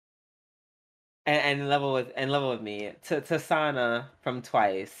and level with me to Sana from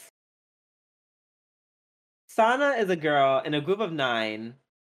Twice. Sana is a girl in a group of 9.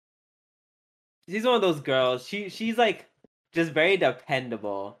 She's one of those girls. She's like just very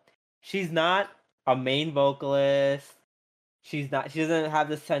dependable. She's not a main vocalist. She doesn't have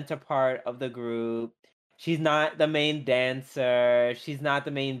the center part of the group. She's not the main dancer. She's not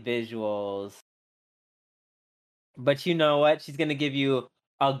the main visuals. But you know what? She's gonna give you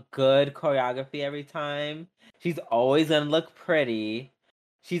a good choreography every time. She's always gonna look pretty.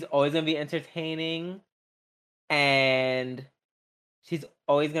 She's always gonna be entertaining. And she's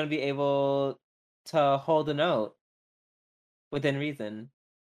always gonna be able to hold a note within reason.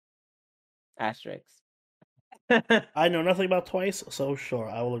 Asterisk. I know nothing about Twice, so sure,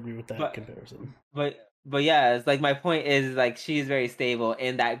 I will agree with that but comparison. but yeah, it's like my point is like she's very stable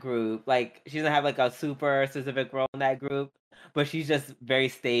in that group. Like she doesn't have like a super specific role in that group, but she's just very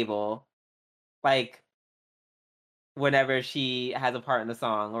stable. Like whenever she has a part in the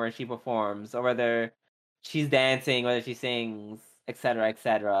song or she performs or whether she's dancing, whether she sings, etc.,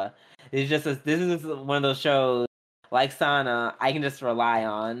 etc. This is one of those shows like Sana I can just rely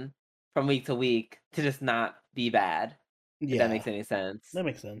on from week to week to just not be bad. If that Yeah, makes any sense, that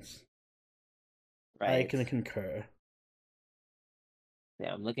makes sense. I right? can concur.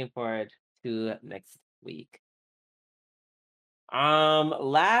 Yeah, I'm looking forward to next week.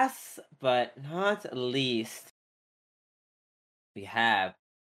 Last but not least, we have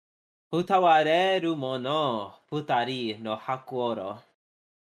Futawareru Mono Futari no Hakuoro,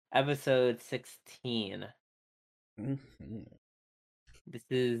 episode 16. Mhm. This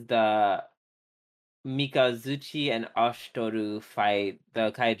is the Mikazuchi and Ashtoru fight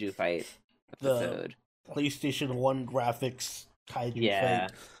the kaiju fight The episode. PlayStation 1 graphics kaiju Yeah.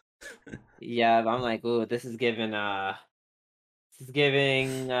 fight. Yeah, I'm like, ooh, this is giving what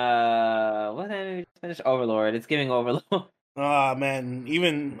anime we just finished? Overlord. It's giving Overlord. Ah, man,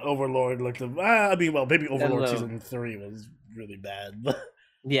 even Overlord looked. I mean, well, maybe A Overlord little. season 3 was really bad, but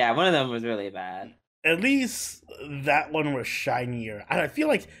Yeah, one of them was really bad. at least that one was shinier. I feel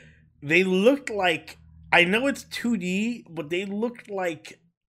like they looked like. I know it's 2D, but they looked like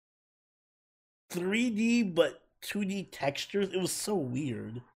 3D, but 2D textures. It was so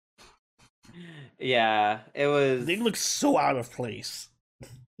weird. Yeah, it was. They look so out of place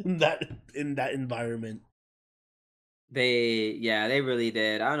in that environment. They really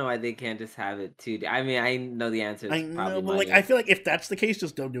did. I don't know why they can't just have it 2D. I mean, I know the answer I is know, probably but like I money. feel like if that's the case,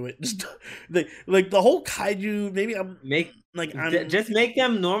 just don't do it. Just like the whole kaiju. Maybe Make I'm just make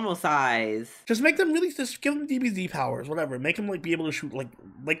them normal size. just make them really just give them DBZ powers, whatever. Make them like be able to shoot like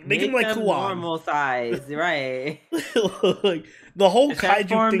make them Make like them Kuon. normal size, right? Like the whole kaiju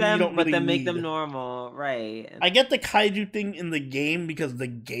Transform thing you them, don't but really then make them need. normal, right? I get the kaiju thing in the game because the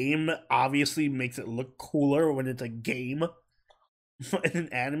game obviously makes it look cooler when it's a game. In an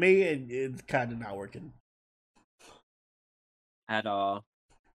anime, and it's kind of not working. At all.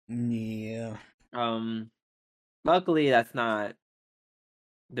 Yeah, Um, Luckily that's not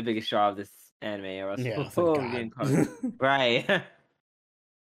the biggest draw of this anime, or else yeah. Thank we'll be God. getting caught. Right.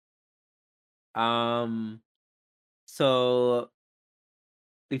 um, so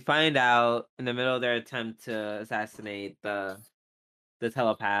we find out in the middle of their attempt to assassinate the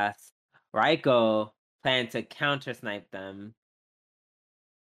telepaths, Raiko planned to counter snipe them,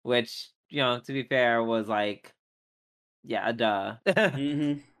 which, to be fair, was like, yeah, duh.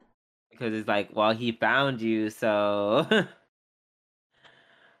 hmm Because it's like, well, he found you, so. But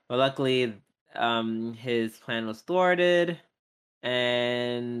luckily, his plan was thwarted,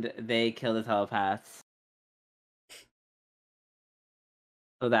 and they killed the telepaths.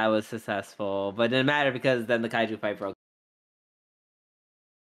 So that was successful, but it didn't matter because then the kaiju fight broke.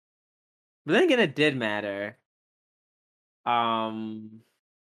 But then again, it did matter. Um,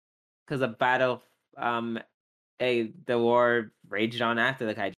 because the battle, um, the war raged on after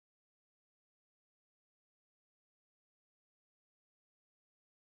the kaiju.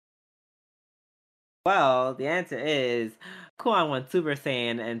 Well, the answer is Kuan went Super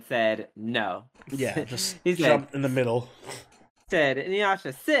Saiyan and said no. Yeah, just he said, jump in the middle.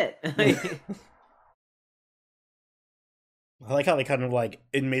 Inuyasha, sit. I like how they kind of like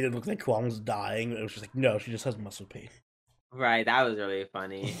it made it look like Kwon was dying. It was just like no, she just has muscle pain. Right, that was really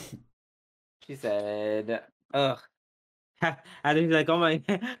funny. She said, ugh. And he's like, oh my,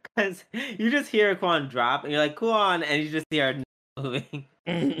 because you just hear Quan drop, and you're like, Quan, and you just hear her moving.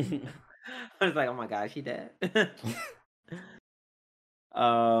 I was like, oh my gosh, he dead.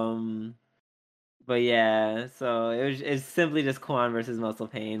 um, but yeah, so it's simply just Quan versus Muscle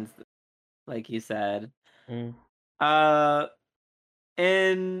Pains, like you said. Mm. Uh,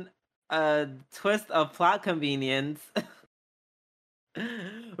 in a twist of plot convenience,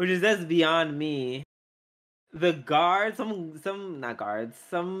 which is just beyond me. The guards, some not guards,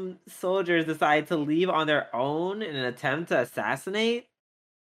 some soldiers decide to leave on their own in an attempt to assassinate.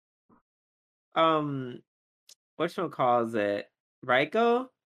 Um, calls it Raiko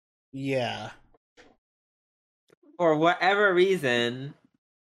Yeah, for whatever reason,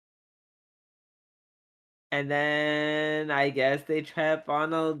 and then I guess they trap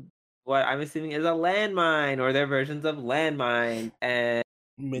on a what I'm assuming is a landmine or their versions of landmines, and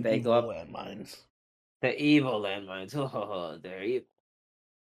they go medieval up landmines. the evil landmines. Oh, they're evil.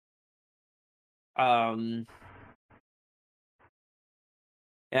 Um,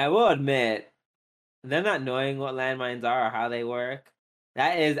 and I will admit, them not knowing what landmines are or how they work,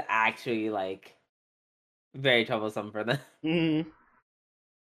 that is actually like very troublesome for them. Mm.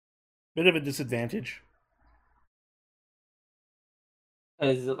 Bit of a disadvantage.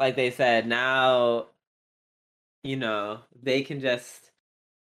 Because, like they said, now they can just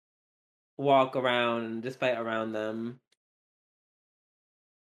walk around and just fight around them,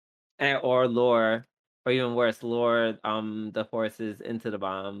 or lure, or even worse, lure the horses into the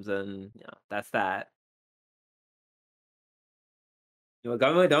bombs, and that's that. Don't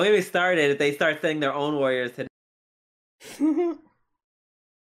get me started if they start sending their own warriors to,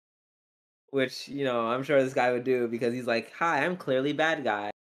 which I'm sure this guy would do because he's like, "Hi, I'm clearly bad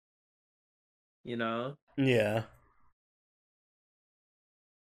guy," you know. Yeah.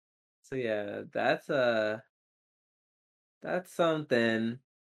 So yeah, that's something.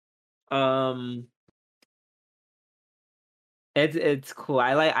 Um, It's cool.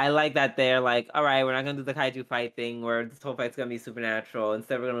 I like that they're like, all right, we're not gonna do the kaiju fight thing where this whole fight's gonna be supernatural.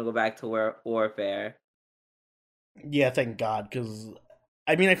 Instead, we're gonna go back to warfare. Yeah, thank God, because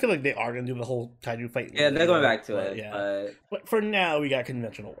I mean, I feel like they are gonna do the whole kaiju fight Yeah, they're going later, back to but it, yeah. but But for now, we got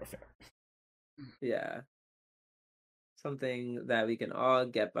conventional warfare. yeah, something that we can all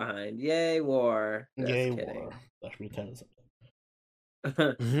get behind. Yay, war! Just Yay, war. kidding. That should be the title Yeah,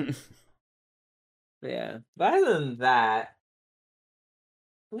 of something. but other than that,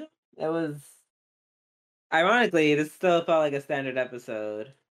 yeah, it was ironically, this still felt like a standard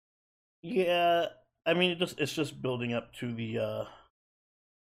episode. Yeah, I mean, it's just building up to the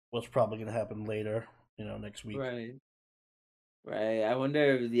what's probably gonna happen later, next week. Right. Right. I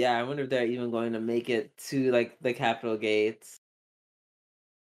wonder if they're even going to make it to like the Capitol gates,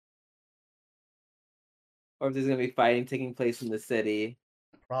 or if there's gonna be fighting taking place in the city.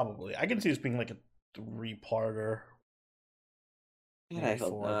 Probably, I can see this being like a three-parter, God, I maybe hope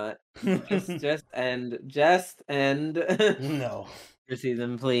four. not. Just end No, your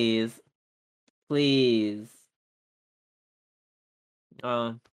season, please. Please.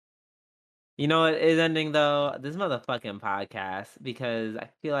 Oh, you know what is ending though? This motherfucking podcast because I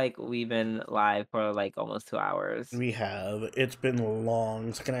feel like we've been live for like almost 2 hours. we have. It's been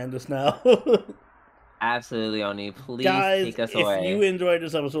long. So can I end this now? Absolutely, Oni. Please Guys, take us if you away. enjoyed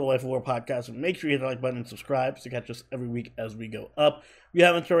this episode of Life of War podcast, make sure you hit the like button and subscribe to catch us every week as we go up. If you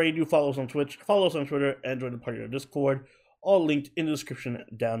haven't already, do follow us on Twitch, follow us on Twitter, and join the party on Discord. All linked in the description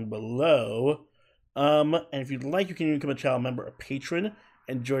down below. And if you'd like, you can even become a channel member or patron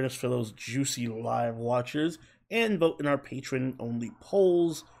and join us for those juicy live watches and vote in our patron only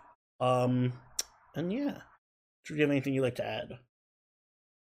polls. Um, and yeah, do you have anything you'd like to add?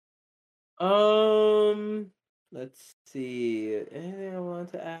 Um, let's see. Anything I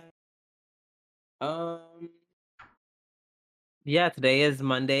want to add? Um, yeah, today is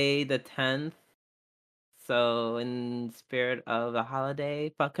Monday the 10th. So, in spirit of the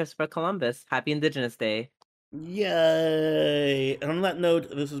holiday, fuck Christopher Columbus. Happy Indigenous Day. Yay! And on that note,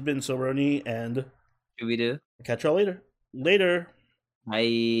 this has been Soroni, and Should we do? catch y'all later. Later!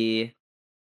 Bye.